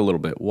panic a little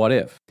bit. What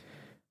if?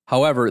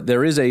 However,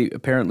 there is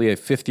apparently a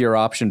 5th-year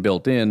option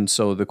built in,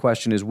 so the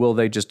question is, will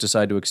they just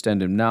decide to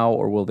extend him now,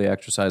 or will they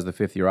exercise the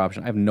 5th-year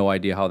option? I have no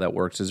idea how that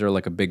works. Is there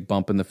like a big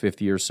bump in the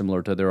 5th year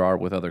similar to there are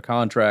with other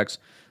contracts?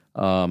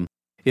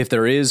 If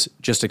there is,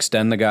 just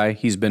extend the guy.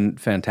 He's been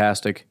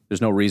fantastic.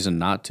 There's no reason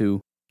not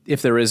to.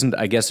 If there isn't,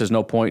 I guess there's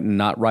no point in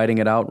not writing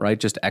it out, right?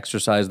 Just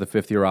exercise the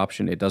 5th-year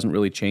option. It doesn't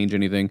really change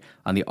anything.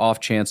 On the off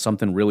chance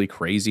something really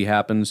crazy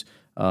happens,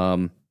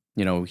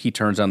 he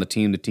turns on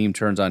the team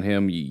turns on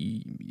him.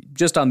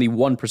 Just on the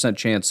 1%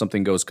 chance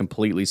something goes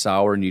completely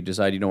sour and you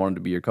decide you don't want him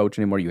to be your coach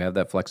anymore, you have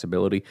that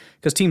flexibility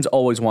because teams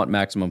always want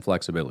maximum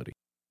flexibility.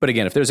 But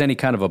again, if there's any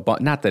kind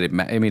of not that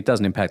it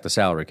doesn't impact the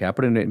salary cap,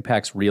 but it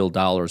impacts real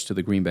dollars to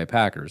the Green Bay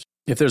Packers.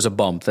 If there's a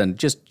bump, then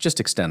just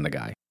extend the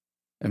guy.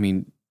 I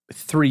mean,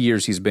 3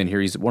 years he's been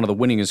here. He's one of the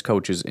winningest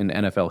coaches in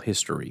NFL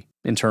history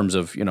in terms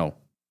of,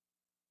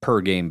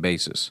 per game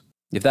basis.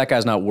 If that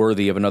guy's not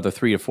worthy of another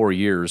 3 to 4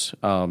 years,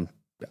 I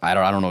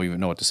don't even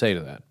know what to say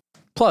to that.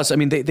 Plus, I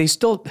mean, they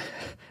still,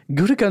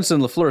 Gutekunst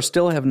and LaFleur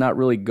still have not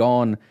really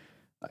gone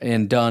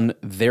and done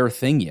their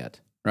thing yet,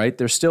 right?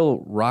 They're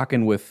still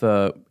rocking with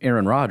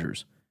Aaron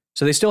Rodgers.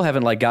 So they still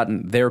haven't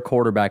gotten their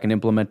quarterback and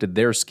implemented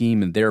their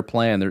scheme and their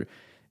plan.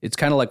 It's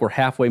kind of like we're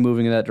halfway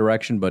moving in that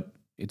direction, but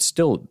it's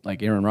still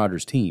like Aaron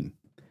Rodgers' team.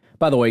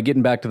 By the way,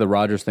 getting back to the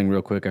Rodgers thing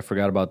real quick, I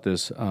forgot about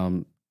this.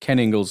 Ken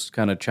Ingalls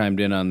kind of chimed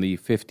in on the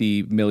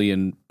 $50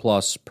 million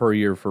plus per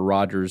year for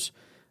Rodgers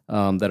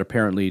that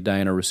apparently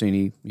Dianna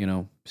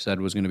Russini, said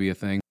was going to be a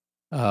thing.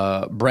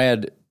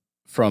 Brad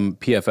from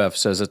PFF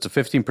says it's a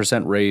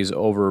 15% raise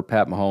over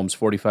Pat Mahomes,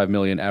 $45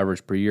 million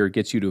average per year,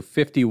 gets you to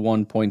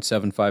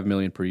 $51.75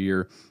 million per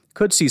year.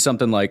 Could see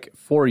something like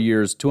 4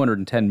 years,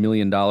 $210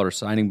 million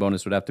signing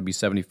bonus would have to be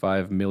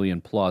 $75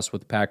 million plus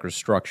with the Packers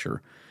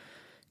structure.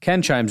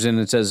 Ken chimes in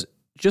and says,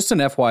 just an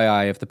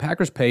FYI, if the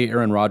Packers pay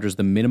Aaron Rodgers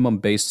the minimum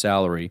base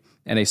salary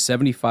and a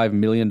 $75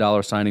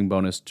 million signing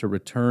bonus to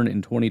return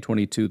in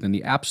 2022, then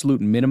the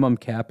absolute minimum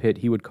cap hit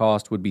he would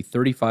cost would be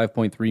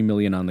 $35.3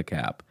 million on the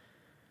cap.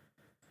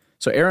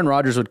 So Aaron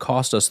Rodgers would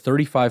cost us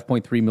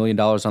 $35.3 million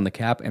on the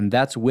cap, and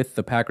that's with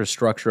the Packers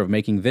structure of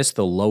making this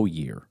the low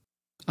year.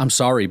 I'm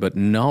sorry, but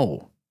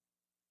no.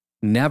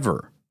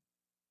 Never.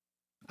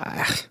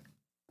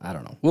 I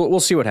don't know. We'll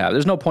see what happens.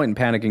 There's no point in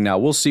panicking now.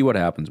 We'll see what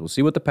happens. We'll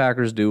see what the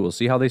Packers do. We'll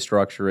see how they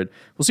structure it.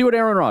 We'll see what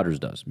Aaron Rodgers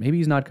does. Maybe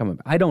he's not coming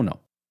back. I don't know.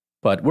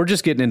 But we're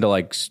just getting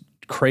into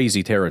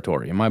crazy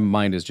territory, and my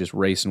mind is just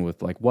racing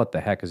with what the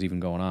heck is even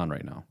going on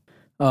right now.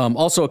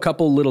 Also, a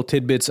couple little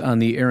tidbits on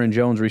the Aaron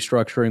Jones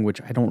restructuring,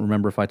 which I don't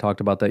remember if I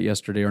talked about that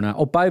yesterday or not.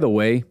 Oh, by the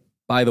way,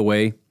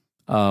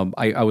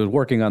 I was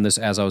working on this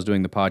as I was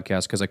doing the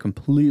podcast because I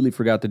completely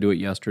forgot to do it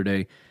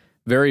yesterday.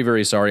 Very,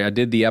 very sorry. I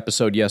did the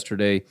episode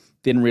yesterday,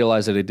 didn't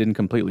realize that it didn't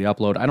completely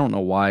upload. I don't know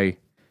why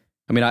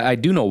I mean, I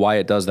do know why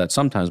it does that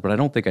sometimes, but I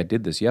don't think I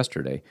did this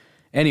yesterday.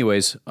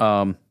 Anyways,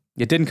 it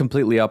didn't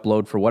completely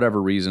upload for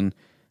whatever reason.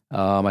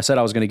 I said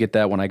I was going to get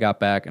that when I got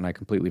back, and I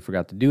completely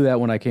forgot to do that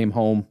when I came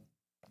home.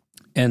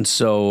 And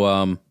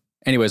so,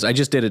 anyways, I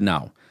just did it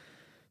now.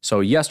 So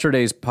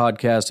yesterday's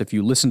podcast, if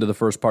you listened to the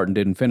first part and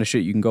didn't finish it,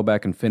 you can go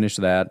back and finish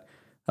that.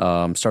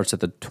 Starts at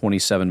the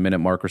 27-minute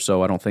mark or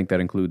so. I don't think that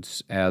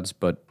includes ads,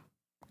 but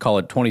call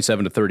it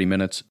 27 to 30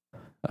 minutes.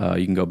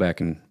 You can go back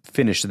and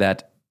finish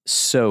that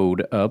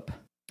sewed up.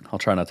 I'll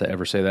try not to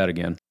ever say that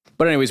again.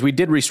 But anyways, we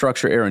did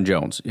restructure Aaron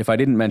Jones. If I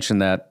didn't mention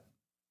that,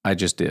 I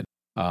just did.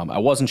 I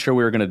wasn't sure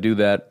we were going to do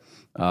that.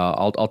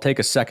 I'll take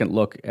a second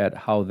look at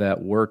how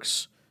that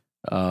works.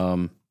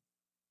 In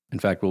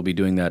fact, we'll be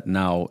doing that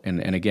now.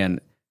 And again,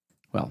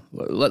 well,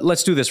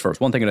 let's do this first,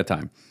 one thing at a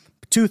time.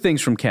 2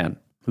 things from Ken,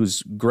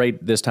 who's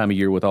great this time of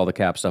year with all the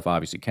cap stuff,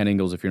 obviously. Ken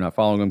Ingles, if you're not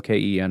following him,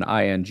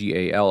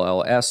 KENINGALLS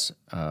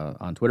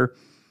on Twitter.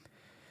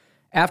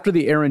 After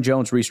the Aaron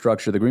Jones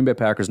restructure, the Green Bay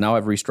Packers now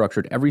have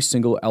restructured every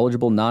single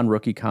eligible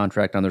non-rookie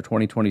contract on their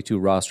 2022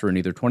 roster in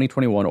either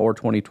 2021 or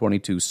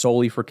 2022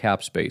 solely for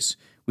cap space.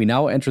 We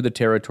now enter the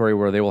territory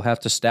where they will have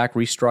to stack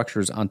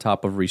restructures on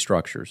top of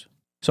restructures.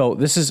 So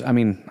this is, I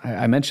mean,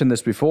 I mentioned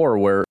this before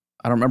where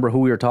I don't remember who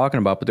we were talking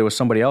about, but there was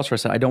somebody else where I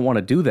said, I don't want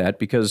to do that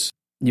because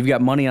you've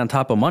got money on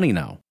top of money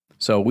now.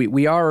 So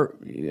we are,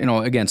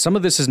 again, some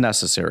of this is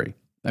necessary.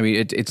 I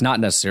mean, it's not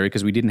necessary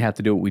because we didn't have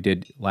to do what we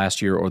did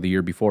last year or the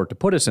year before to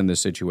put us in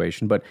this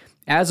situation. But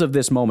as of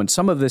this moment,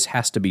 some of this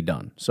has to be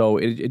done. So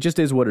it just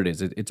is what it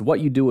is. It's what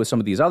you do with some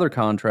of these other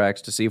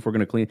contracts to see if we're going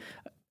to clean.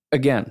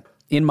 Again,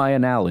 in my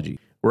analogy,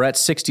 we're at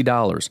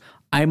 $60.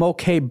 I'm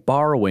okay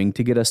borrowing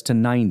to get us to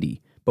 $90,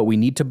 but we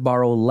need to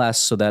borrow less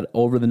so that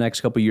over the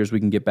next couple of years we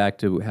can get back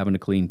to having a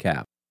clean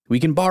cap. We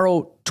can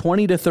borrow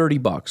 $20 to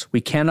 $30.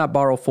 We cannot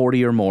borrow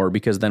 40 or more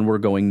because then we're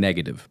going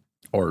negative.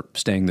 Or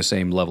staying the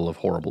same level of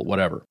horrible,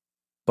 whatever.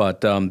 But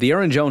the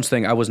Aaron Jones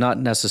thing, I was not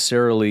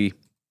necessarily,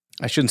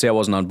 I shouldn't say I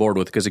wasn't on board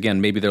with, because again,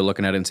 maybe they're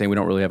looking at it and saying we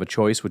don't really have a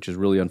choice, which is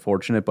really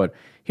unfortunate. But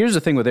here's the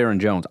thing with Aaron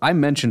Jones. I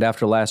mentioned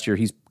after last year,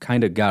 he's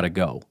kind of got to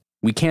go.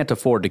 We can't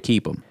afford to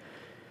keep him.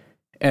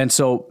 And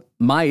so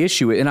my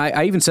issue, and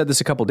I even said this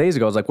a couple days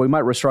ago, I was like, well, we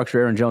might restructure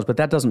Aaron Jones, but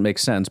that doesn't make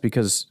sense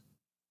because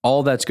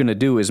all that's going to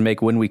do is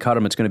make when we cut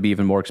him, it's going to be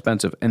even more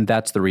expensive. And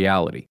that's the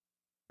reality.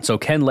 So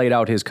Ken laid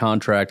out his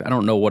contract. I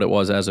don't know what it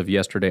was as of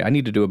yesterday. I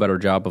need to do a better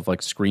job of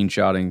like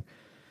screenshotting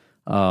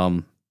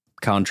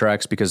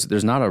contracts because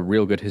there's not a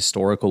real good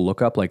historical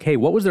lookup. Like, hey,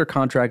 what was their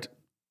contract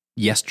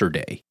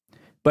yesterday?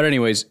 But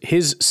anyways,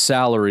 his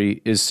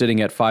salary is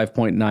sitting at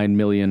 $5.9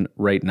 million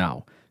right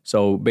now.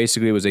 So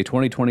basically it was a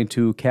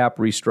 2022 cap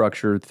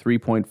restructure,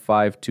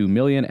 $3.52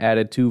 million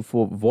added 2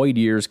 full void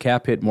years.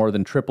 Cap hit more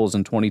than triples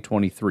in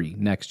 2023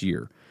 next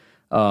year.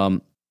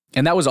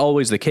 And that was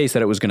always the case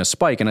that it was going to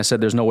spike. And I said,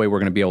 there's no way we're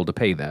going to be able to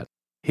pay that.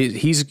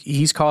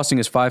 He's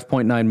costing us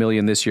 $5.9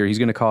 million this year. He's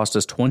going to cost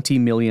us $20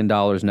 million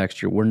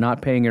next year. We're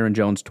not paying Aaron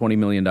Jones $20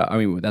 million. I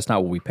mean, that's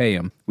not what we pay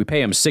him. We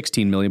pay him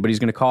 $16 million, but he's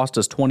going to cost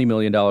us $20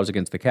 million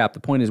against the cap.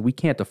 The point is we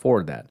can't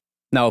afford that.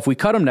 Now, if we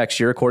cut him next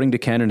year, according to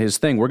Ken and his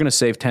thing, we're going to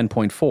save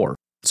 10.4.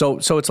 So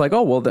it's like,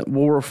 oh, well,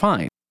 we're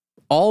fine.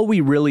 All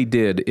we really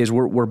did is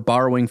we're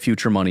borrowing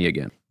future money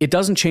again. It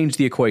doesn't change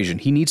the equation.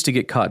 He needs to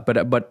get cut,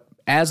 but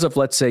as of,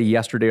 let's say,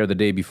 yesterday or the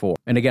day before,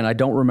 and again, I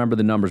don't remember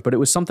the numbers, but it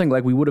was something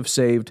like we would have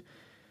saved,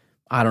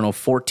 I don't know,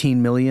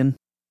 14 million,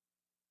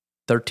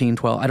 13,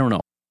 12, I don't know.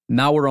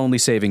 Now we're only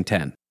saving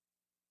 10.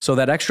 So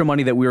that extra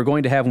money that we were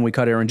going to have when we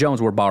cut Aaron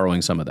Jones, we're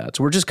borrowing some of that.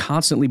 So we're just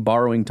constantly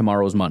borrowing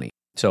tomorrow's money.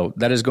 So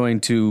that is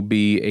going to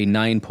be a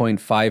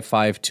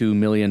 $9.552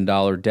 million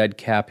dead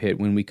cap hit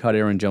when we cut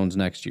Aaron Jones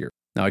next year.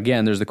 Now,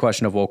 again, there's the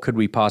question of, well, could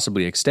we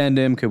possibly extend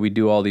him? Could we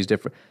do all these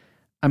different...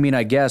 I mean,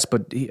 I guess,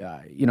 but,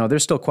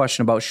 there's still a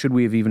question about should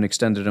we have even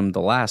extended him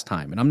the last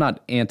time. And I'm not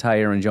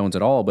anti-Aaron Jones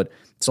at all, but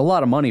it's a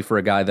lot of money for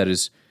a guy that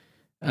is,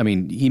 I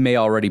mean, he may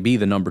already be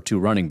the number 2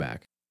 running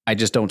back. I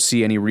just don't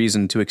see any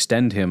reason to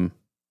extend him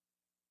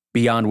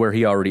beyond where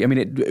he already, I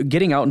mean,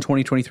 getting out in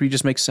 2023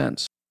 just makes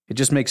sense. It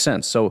just makes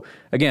sense. So,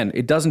 again,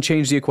 it doesn't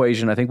change the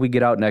equation. I think we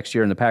get out next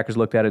year, and the Packers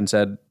looked at it and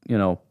said,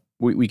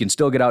 we can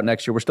still get out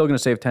next year. We're still going to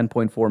save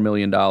 $10.4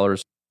 million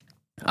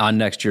on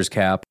next year's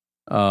cap.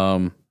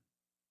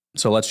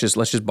 So let's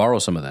just borrow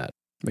some of that.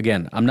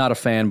 Again, I'm not a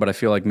fan, but I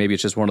feel like maybe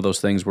it's just one of those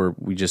things where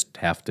we just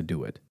have to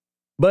do it.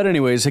 But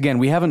anyways, again,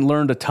 we haven't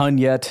learned a ton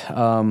yet.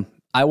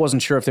 I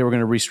wasn't sure if they were going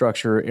to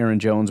restructure Aaron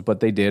Jones, but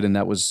they did, and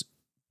that was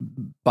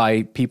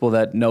by people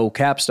that know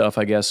cap stuff,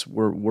 I guess.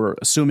 We're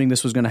assuming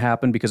this was going to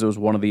happen because it was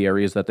one of the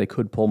areas that they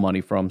could pull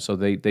money from. So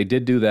they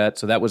did do that.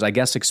 So that was, I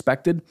guess,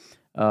 expected.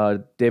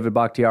 David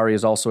Bakhtiari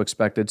is also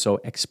expected, so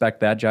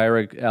expect that.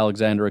 Jair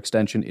Alexander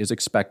extension is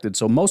expected.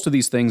 So most of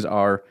these things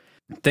are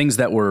things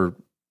that were,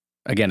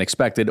 again,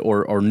 expected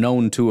or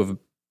known to have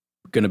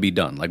going to be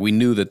done. Like we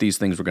knew that these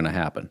things were going to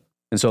happen.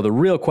 And so the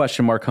real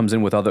question mark comes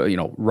in with other,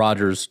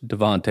 Rodgers,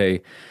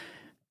 Devontae,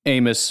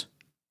 Amos,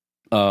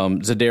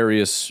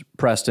 Za'Darius,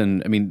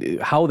 Preston. I mean,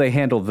 how they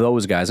handle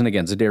those guys. And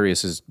again,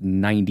 Za'Darius is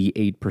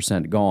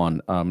 98%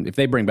 gone. If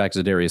they bring back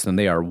Za'Darius, then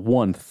they are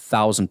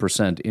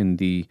 1,000% in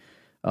the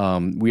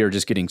we are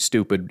just getting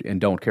stupid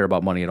and don't care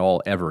about money at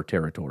all ever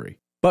territory.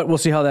 But we'll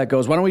see how that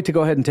goes. Why don't we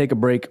go ahead and take a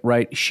break,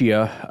 right,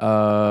 Shia?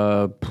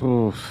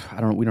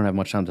 We don't have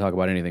much time to talk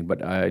about anything,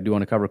 but I do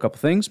want to cover a couple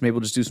things. Maybe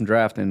we'll just do some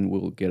draft and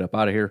we'll get up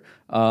out of here.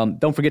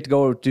 Don't forget to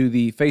go to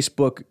the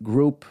Facebook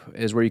group,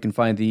 is where you can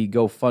find the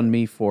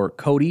GoFundMe for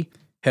Cody.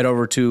 Head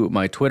over to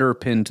my Twitter,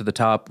 pinned to the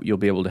top. You'll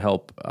be able to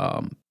help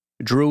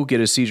Drew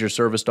get his seizure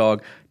service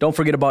dog. Don't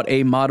forget about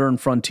A Modern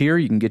Frontier.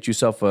 You can get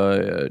yourself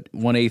a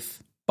 1/8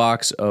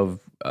 box of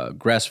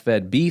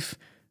grass-fed beef,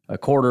 a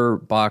quarter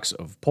box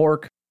of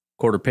pork,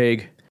 quarter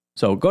pig.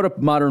 So go to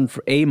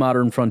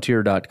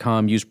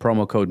amodernfrontier.com. Use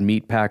promo code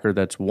MEATPACKER.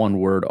 That's one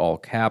word, all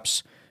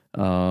caps.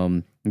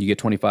 You get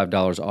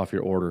 $25 off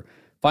your order.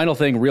 Final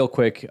thing, real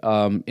quick,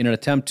 in an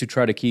attempt to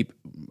try to keep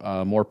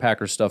more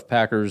Packer stuff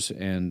Packers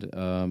and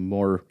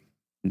more,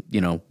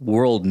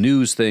 world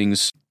news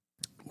things,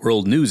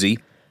 world newsy,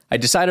 I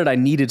decided I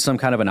needed some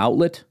kind of an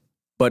outlet,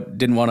 but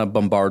didn't want to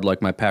bombard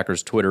like my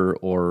Packers Twitter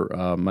or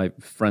my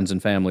friends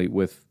and family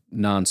with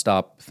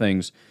nonstop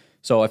things.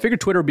 So I figured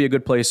Twitter would be a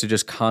good place to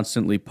just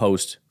constantly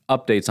post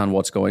updates on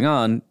what's going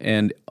on,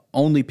 and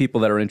only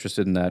people that are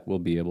interested in that will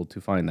be able to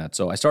find that.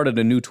 So I started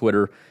a new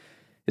Twitter.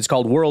 It's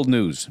called World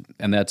News,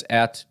 and that's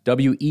at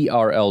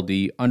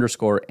WERLD_NEWZ.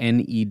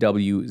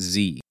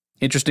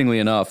 Interestingly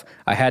enough,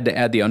 I had to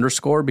add the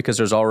underscore because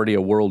there's already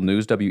a World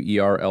News,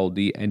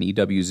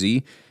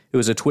 WERLDNEWZ. It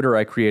was a Twitter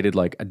I created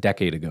like a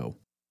decade ago.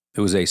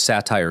 It was a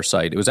satire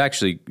site. It was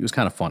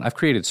kind of fun. I've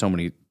created so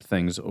many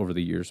things over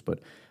the years, but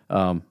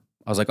I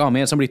was like, oh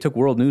man, somebody took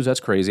World News. That's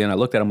crazy. And I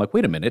looked at it, I'm like,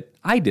 wait a minute,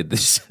 I did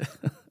this.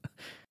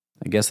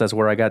 I guess that's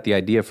where I got the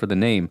idea for the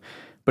name.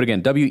 But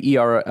again,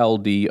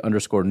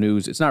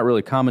 WERLD_news. It's not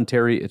really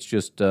commentary. It's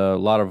just a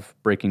lot of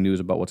breaking news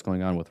about what's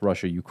going on with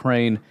Russia,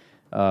 Ukraine,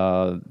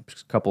 a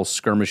couple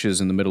skirmishes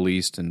in the Middle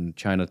East and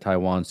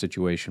China-Taiwan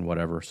situation,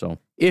 whatever. So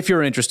if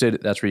you're interested,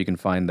 that's where you can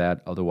find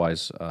that.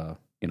 Otherwise,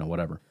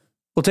 whatever.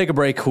 We'll take a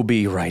break. We'll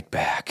be right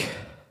back.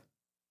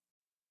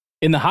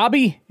 In the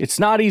hobby, it's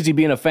not easy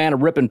being a fan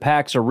of ripping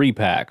packs or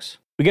repacks.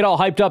 We get all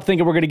hyped up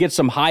thinking we're going to get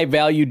some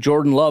high-value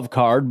Jordan Love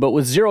card, but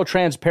with zero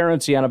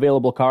transparency on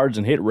available cards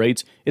and hit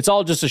rates, it's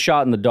all just a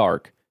shot in the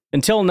dark.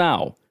 Until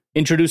now,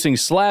 introducing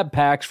slab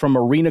packs from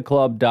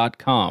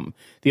arenaclub.com,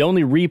 the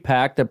only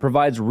repack that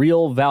provides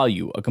real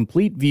value, a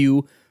complete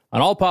view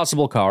on all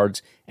possible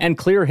cards, and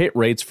clear hit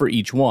rates for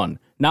each one.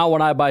 Now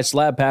when I buy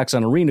slab packs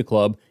on Arena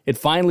Club, it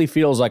finally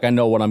feels like I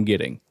know what I'm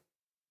getting.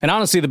 And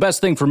honestly, the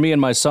best thing for me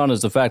and my son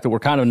is the fact that we're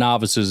kind of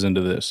novices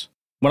into this.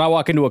 When I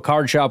walk into a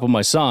card shop with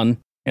my son,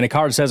 and a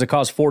card says it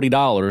costs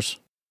 $40,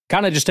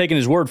 kind of just taking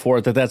his word for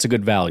it that that's a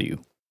good value.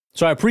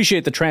 So I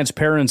appreciate the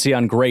transparency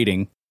on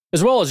grading,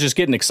 as well as just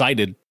getting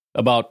excited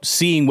about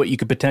seeing what you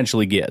could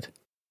potentially get.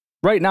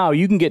 Right now,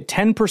 you can get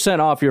 10%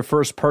 off your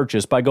first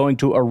purchase by going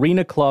to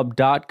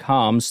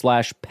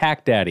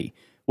arenaclub.com/packdaddy.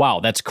 Wow,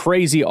 that's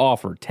crazy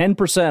offer.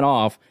 10%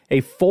 off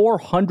a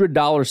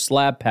 $400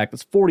 slab pack.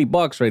 That's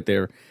 $40 right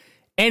there.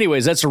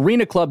 Anyways, that's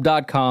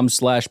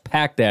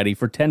arenaclub.com/packdaddy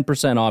for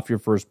 10% off your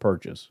first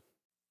purchase.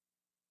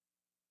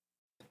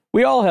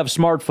 We all have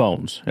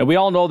smartphones, and we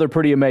all know they're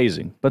pretty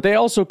amazing, but they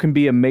also can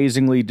be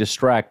amazingly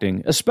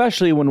distracting,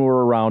 especially when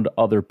we're around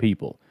other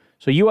people.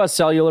 So US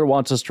Cellular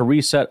wants us to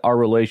reset our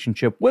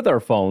relationship with our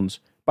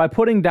phones by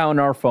putting down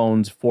our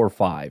phones for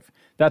 $5.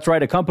 That's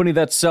right, a company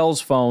that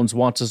sells phones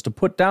wants us to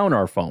put down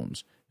our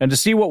phones. And to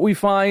see what we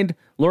find,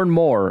 learn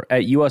more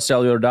at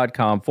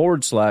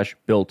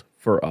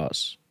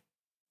uscellular.com/built-for-us.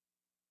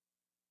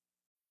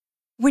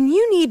 When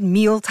you need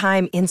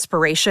mealtime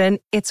inspiration,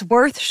 it's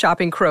worth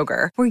shopping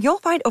Kroger, where you'll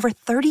find over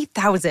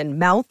 30,000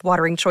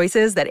 mouth-watering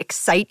choices that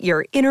excite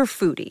your inner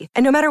foodie.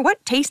 And no matter what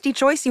tasty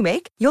choice you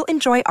make, you'll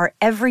enjoy our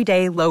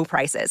everyday low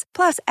prices,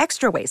 plus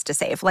extra ways to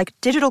save, like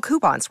digital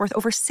coupons worth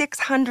over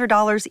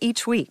 $600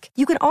 each week.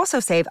 You can also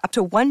save up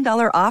to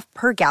 $1 off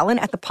per gallon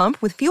at the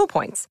pump with fuel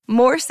points.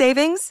 More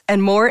savings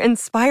and more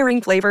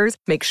inspiring flavors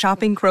make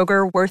shopping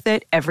Kroger worth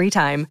it every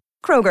time.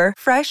 Kroger,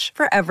 fresh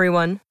for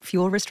everyone.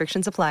 Fuel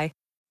restrictions apply.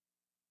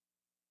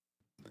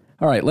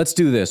 All right, let's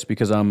do this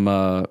because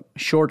I'm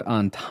short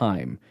on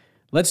time.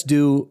 Let's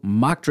do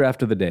mock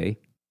draft of the day.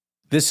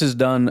 This is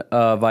done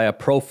via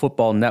Pro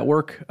Football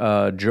Network.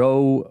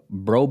 Joe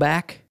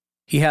Broback.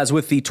 He has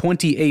with the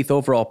 28th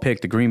overall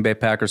pick, the Green Bay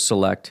Packers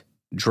select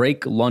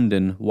Drake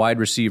London, wide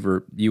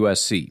receiver,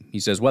 USC.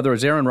 He says, whether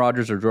it's Aaron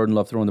Rodgers or Jordan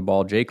Love throwing the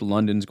ball, Jake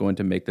London's going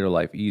to make their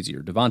life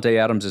easier. Devontae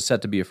Adams is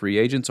set to be a free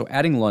agent, so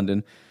adding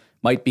London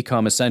might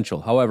become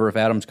essential. However, if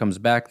Adams comes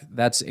back,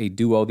 that's a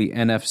duo the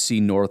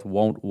NFC North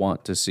won't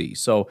want to see.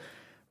 So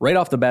right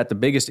off the bat, the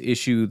biggest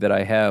issue that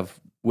I have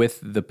with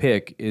the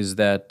pick is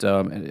that,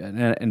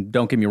 and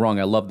don't get me wrong,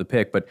 I love the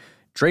pick, but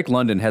Drake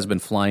London has been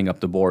flying up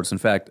the boards. In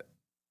fact,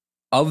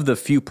 of the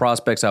few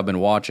prospects I've been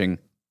watching,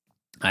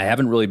 I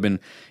haven't really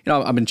been,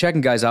 I've been checking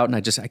guys out and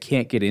I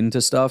can't get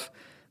into stuff.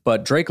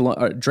 But Drake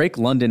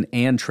London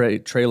and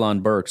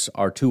Treylon Burks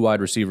are two wide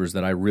receivers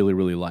that I really,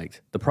 really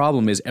liked. The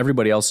problem is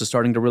everybody else is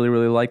starting to really,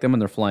 really like them,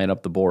 and they're flying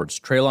up the boards.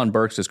 Treylon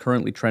Burks is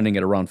currently trending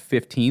at around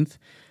 15th,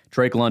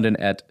 Drake London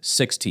at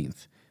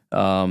 16th,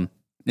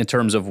 in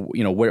terms of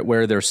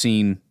where they're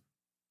seen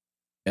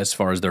as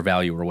far as their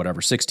value or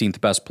whatever,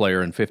 16th best player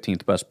and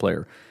 15th best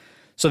player.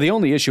 So the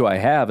only issue I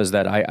have is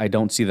that I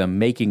don't see them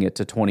making it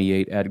to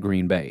 28 at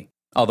Green Bay.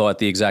 Although at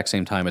the exact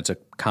same time, it's a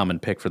common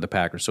pick for the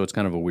Packers, so it's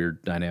kind of a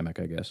weird dynamic,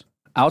 I guess.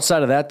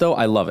 Outside of that, though,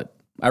 I love it.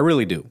 I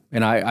really do,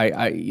 and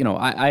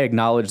I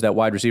acknowledge that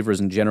wide receiver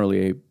isn't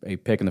generally a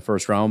pick in the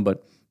first round,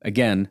 but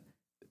again,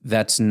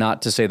 that's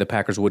not to say the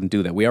Packers wouldn't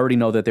do that. We already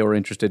know that they were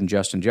interested in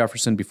Justin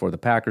Jefferson before the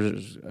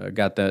Packers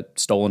got that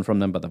stolen from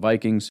them by the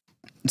Vikings,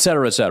 et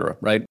cetera,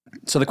 right?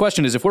 So the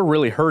question is, if we're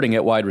really hurting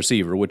at wide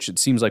receiver, which it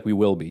seems like we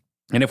will be,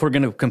 and if we're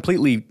going to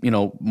completely,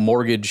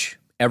 mortgage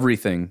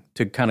everything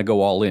to kind of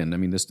go all in. I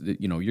mean, this,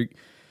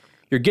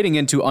 you're getting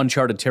into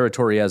uncharted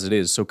territory as it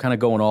is. So kind of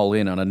going all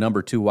in on a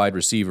number 2 wide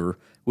receiver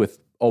with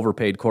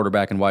overpaid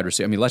quarterback and wide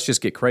receiver. I mean, let's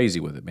just get crazy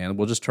with it, man.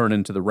 We'll just turn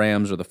into the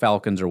Rams or the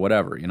Falcons or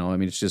whatever. I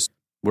mean, it's just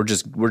we're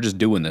just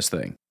doing this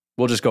thing.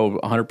 We'll just go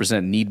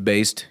 100% need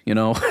based,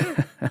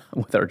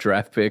 with our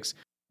draft picks.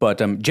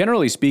 But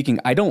generally speaking,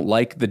 I don't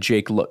like the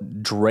Drake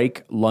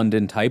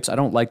London types. I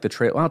don't like the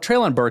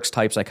Treylon Burks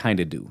types. I kind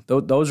of do.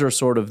 Those are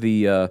sort of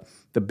the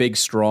big,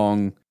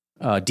 strong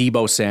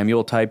Deebo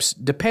Samuel types.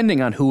 Depending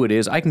on who it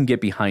is, I can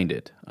get behind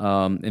it.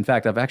 In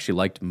fact, I've actually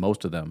liked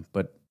most of them.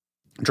 But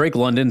Drake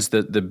London's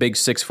the big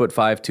 6'5",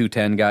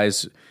 210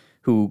 guys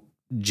who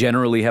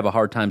generally have a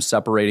hard time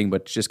separating,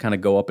 but just kind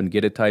of go up and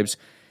get it types.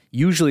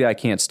 Usually, I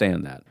can't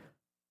stand that.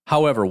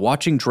 However,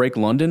 watching Drake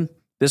London,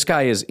 this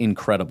guy is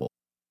incredible.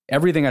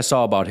 Everything I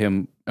saw about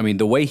him, I mean,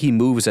 the way he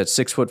moves at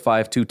 6'5",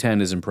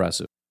 210 is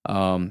impressive.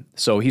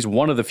 So he's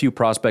one of the few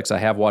prospects I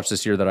have watched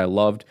this year that I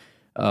loved.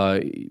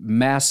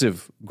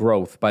 Massive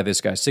growth by this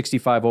guy.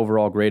 65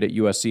 overall grade at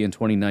USC in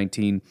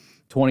 2019.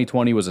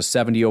 2020 was a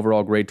 70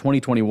 overall grade.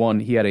 2021,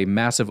 he had a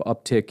massive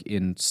uptick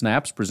in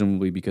snaps,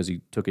 presumably because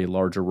he took a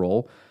larger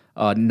role.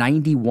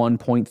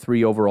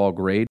 91.3 overall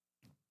grade.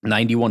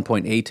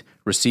 91.8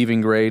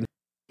 receiving grade.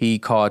 He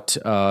caught,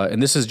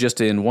 and this is just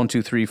in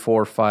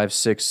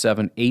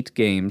 8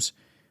 games,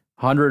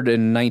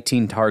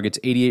 119 targets,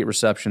 88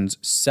 receptions,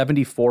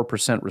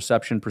 74%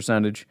 reception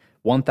percentage,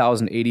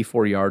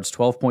 1,084 yards,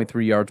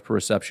 12.3 yards per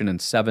reception,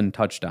 and 7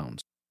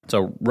 touchdowns.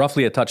 So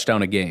roughly a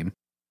touchdown a game,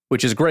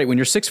 which is great. When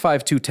you're 6'5",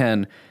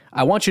 210,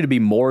 I want you to be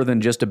more than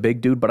just a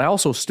big dude, but I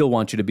also still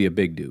want you to be a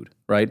big dude,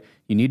 right?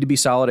 You need to be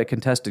solid at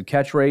contested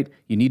catch rate.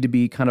 You need to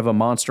be kind of a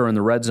monster in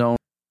the red zone.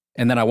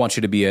 And then I want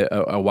you to be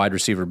a wide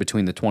receiver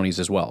between the 20s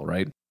as well,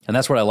 right? And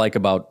that's what I like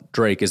about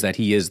Drake is that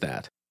he is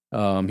that.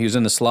 He was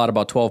in the slot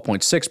about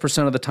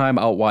 12.6% of the time,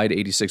 out wide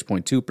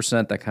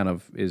 86.2%. That kind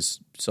of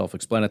is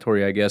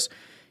self-explanatory, I guess.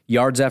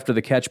 Yards after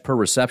the catch per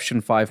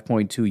reception,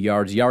 5.2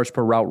 yards. Yards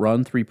per route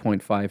run,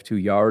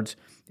 3.52 yards.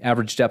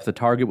 Average depth of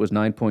target was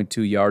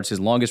 9.2 yards. His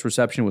longest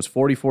reception was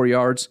 44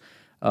 yards.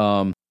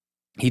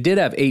 He did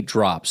have 8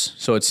 drops,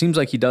 so it seems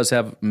like he does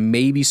have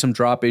maybe some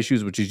drop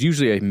issues, which is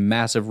usually a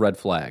massive red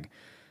flag.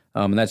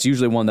 And that's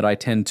usually one that I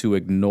tend to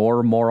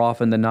ignore more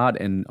often than not.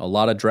 And a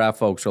lot of draft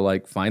folks are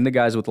like, find the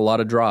guys with a lot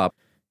of drop.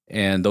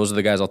 And those are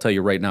the guys I'll tell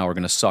you right now are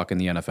going to suck in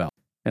the NFL.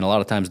 And a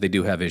lot of times they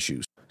do have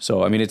issues.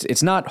 So, I mean,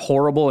 it's not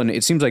horrible. And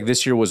it seems like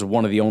this year was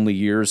one of the only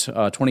years.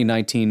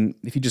 2019,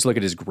 if you just look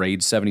at his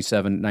grades,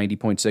 77,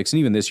 90.6. And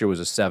even this year was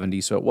a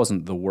 70. So it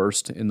wasn't the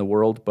worst in the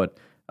world. But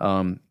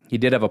he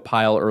did have a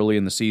pile early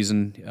in the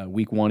season.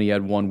 Week 1, he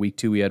had 1. Week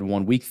 2, he had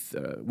 1.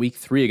 Week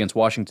 3 against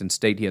Washington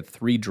State, he had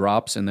 3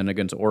 drops. And then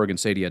against Oregon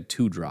State, he had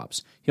 2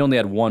 drops. He only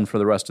had 1 for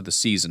the rest of the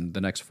season, the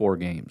next 4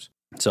 games.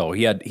 So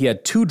he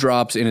had 2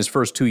 drops in his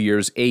first 2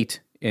 years, 8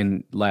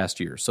 in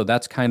last year. So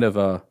that's kind of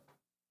a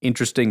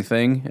interesting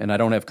thing. And I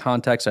don't have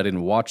context. I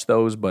didn't watch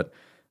those, but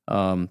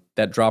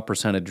that drop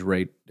percentage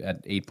rate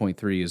at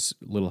 8.3 is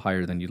a little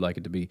higher than you'd like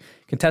it to be.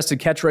 Contested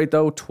catch rate,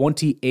 though,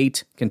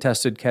 28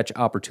 contested catch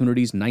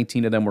opportunities.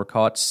 19 of them were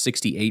caught,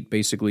 68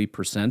 basically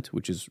 %,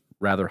 which is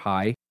rather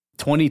high.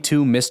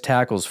 22 missed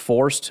tackles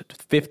forced,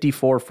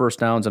 54 first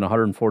downs, and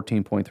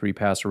 114.3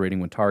 passer rating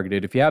when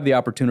targeted. If you have the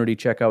opportunity,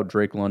 check out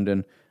Drake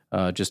London.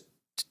 Just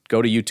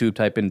go to YouTube,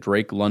 type in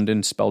Drake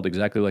London, spelled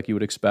exactly like you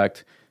would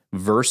expect.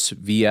 Verse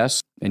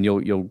VS, and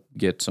you'll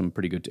get some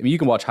pretty good. I mean, you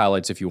can watch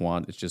highlights if you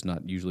want. It's just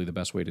not usually the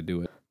best way to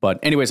do it. But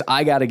anyways,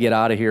 I got to get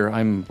out of here.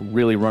 I'm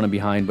really running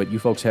behind, but you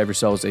folks have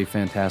yourselves a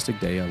fantastic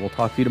day. We'll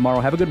talk to you tomorrow.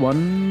 Have a good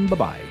one.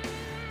 Bye-bye.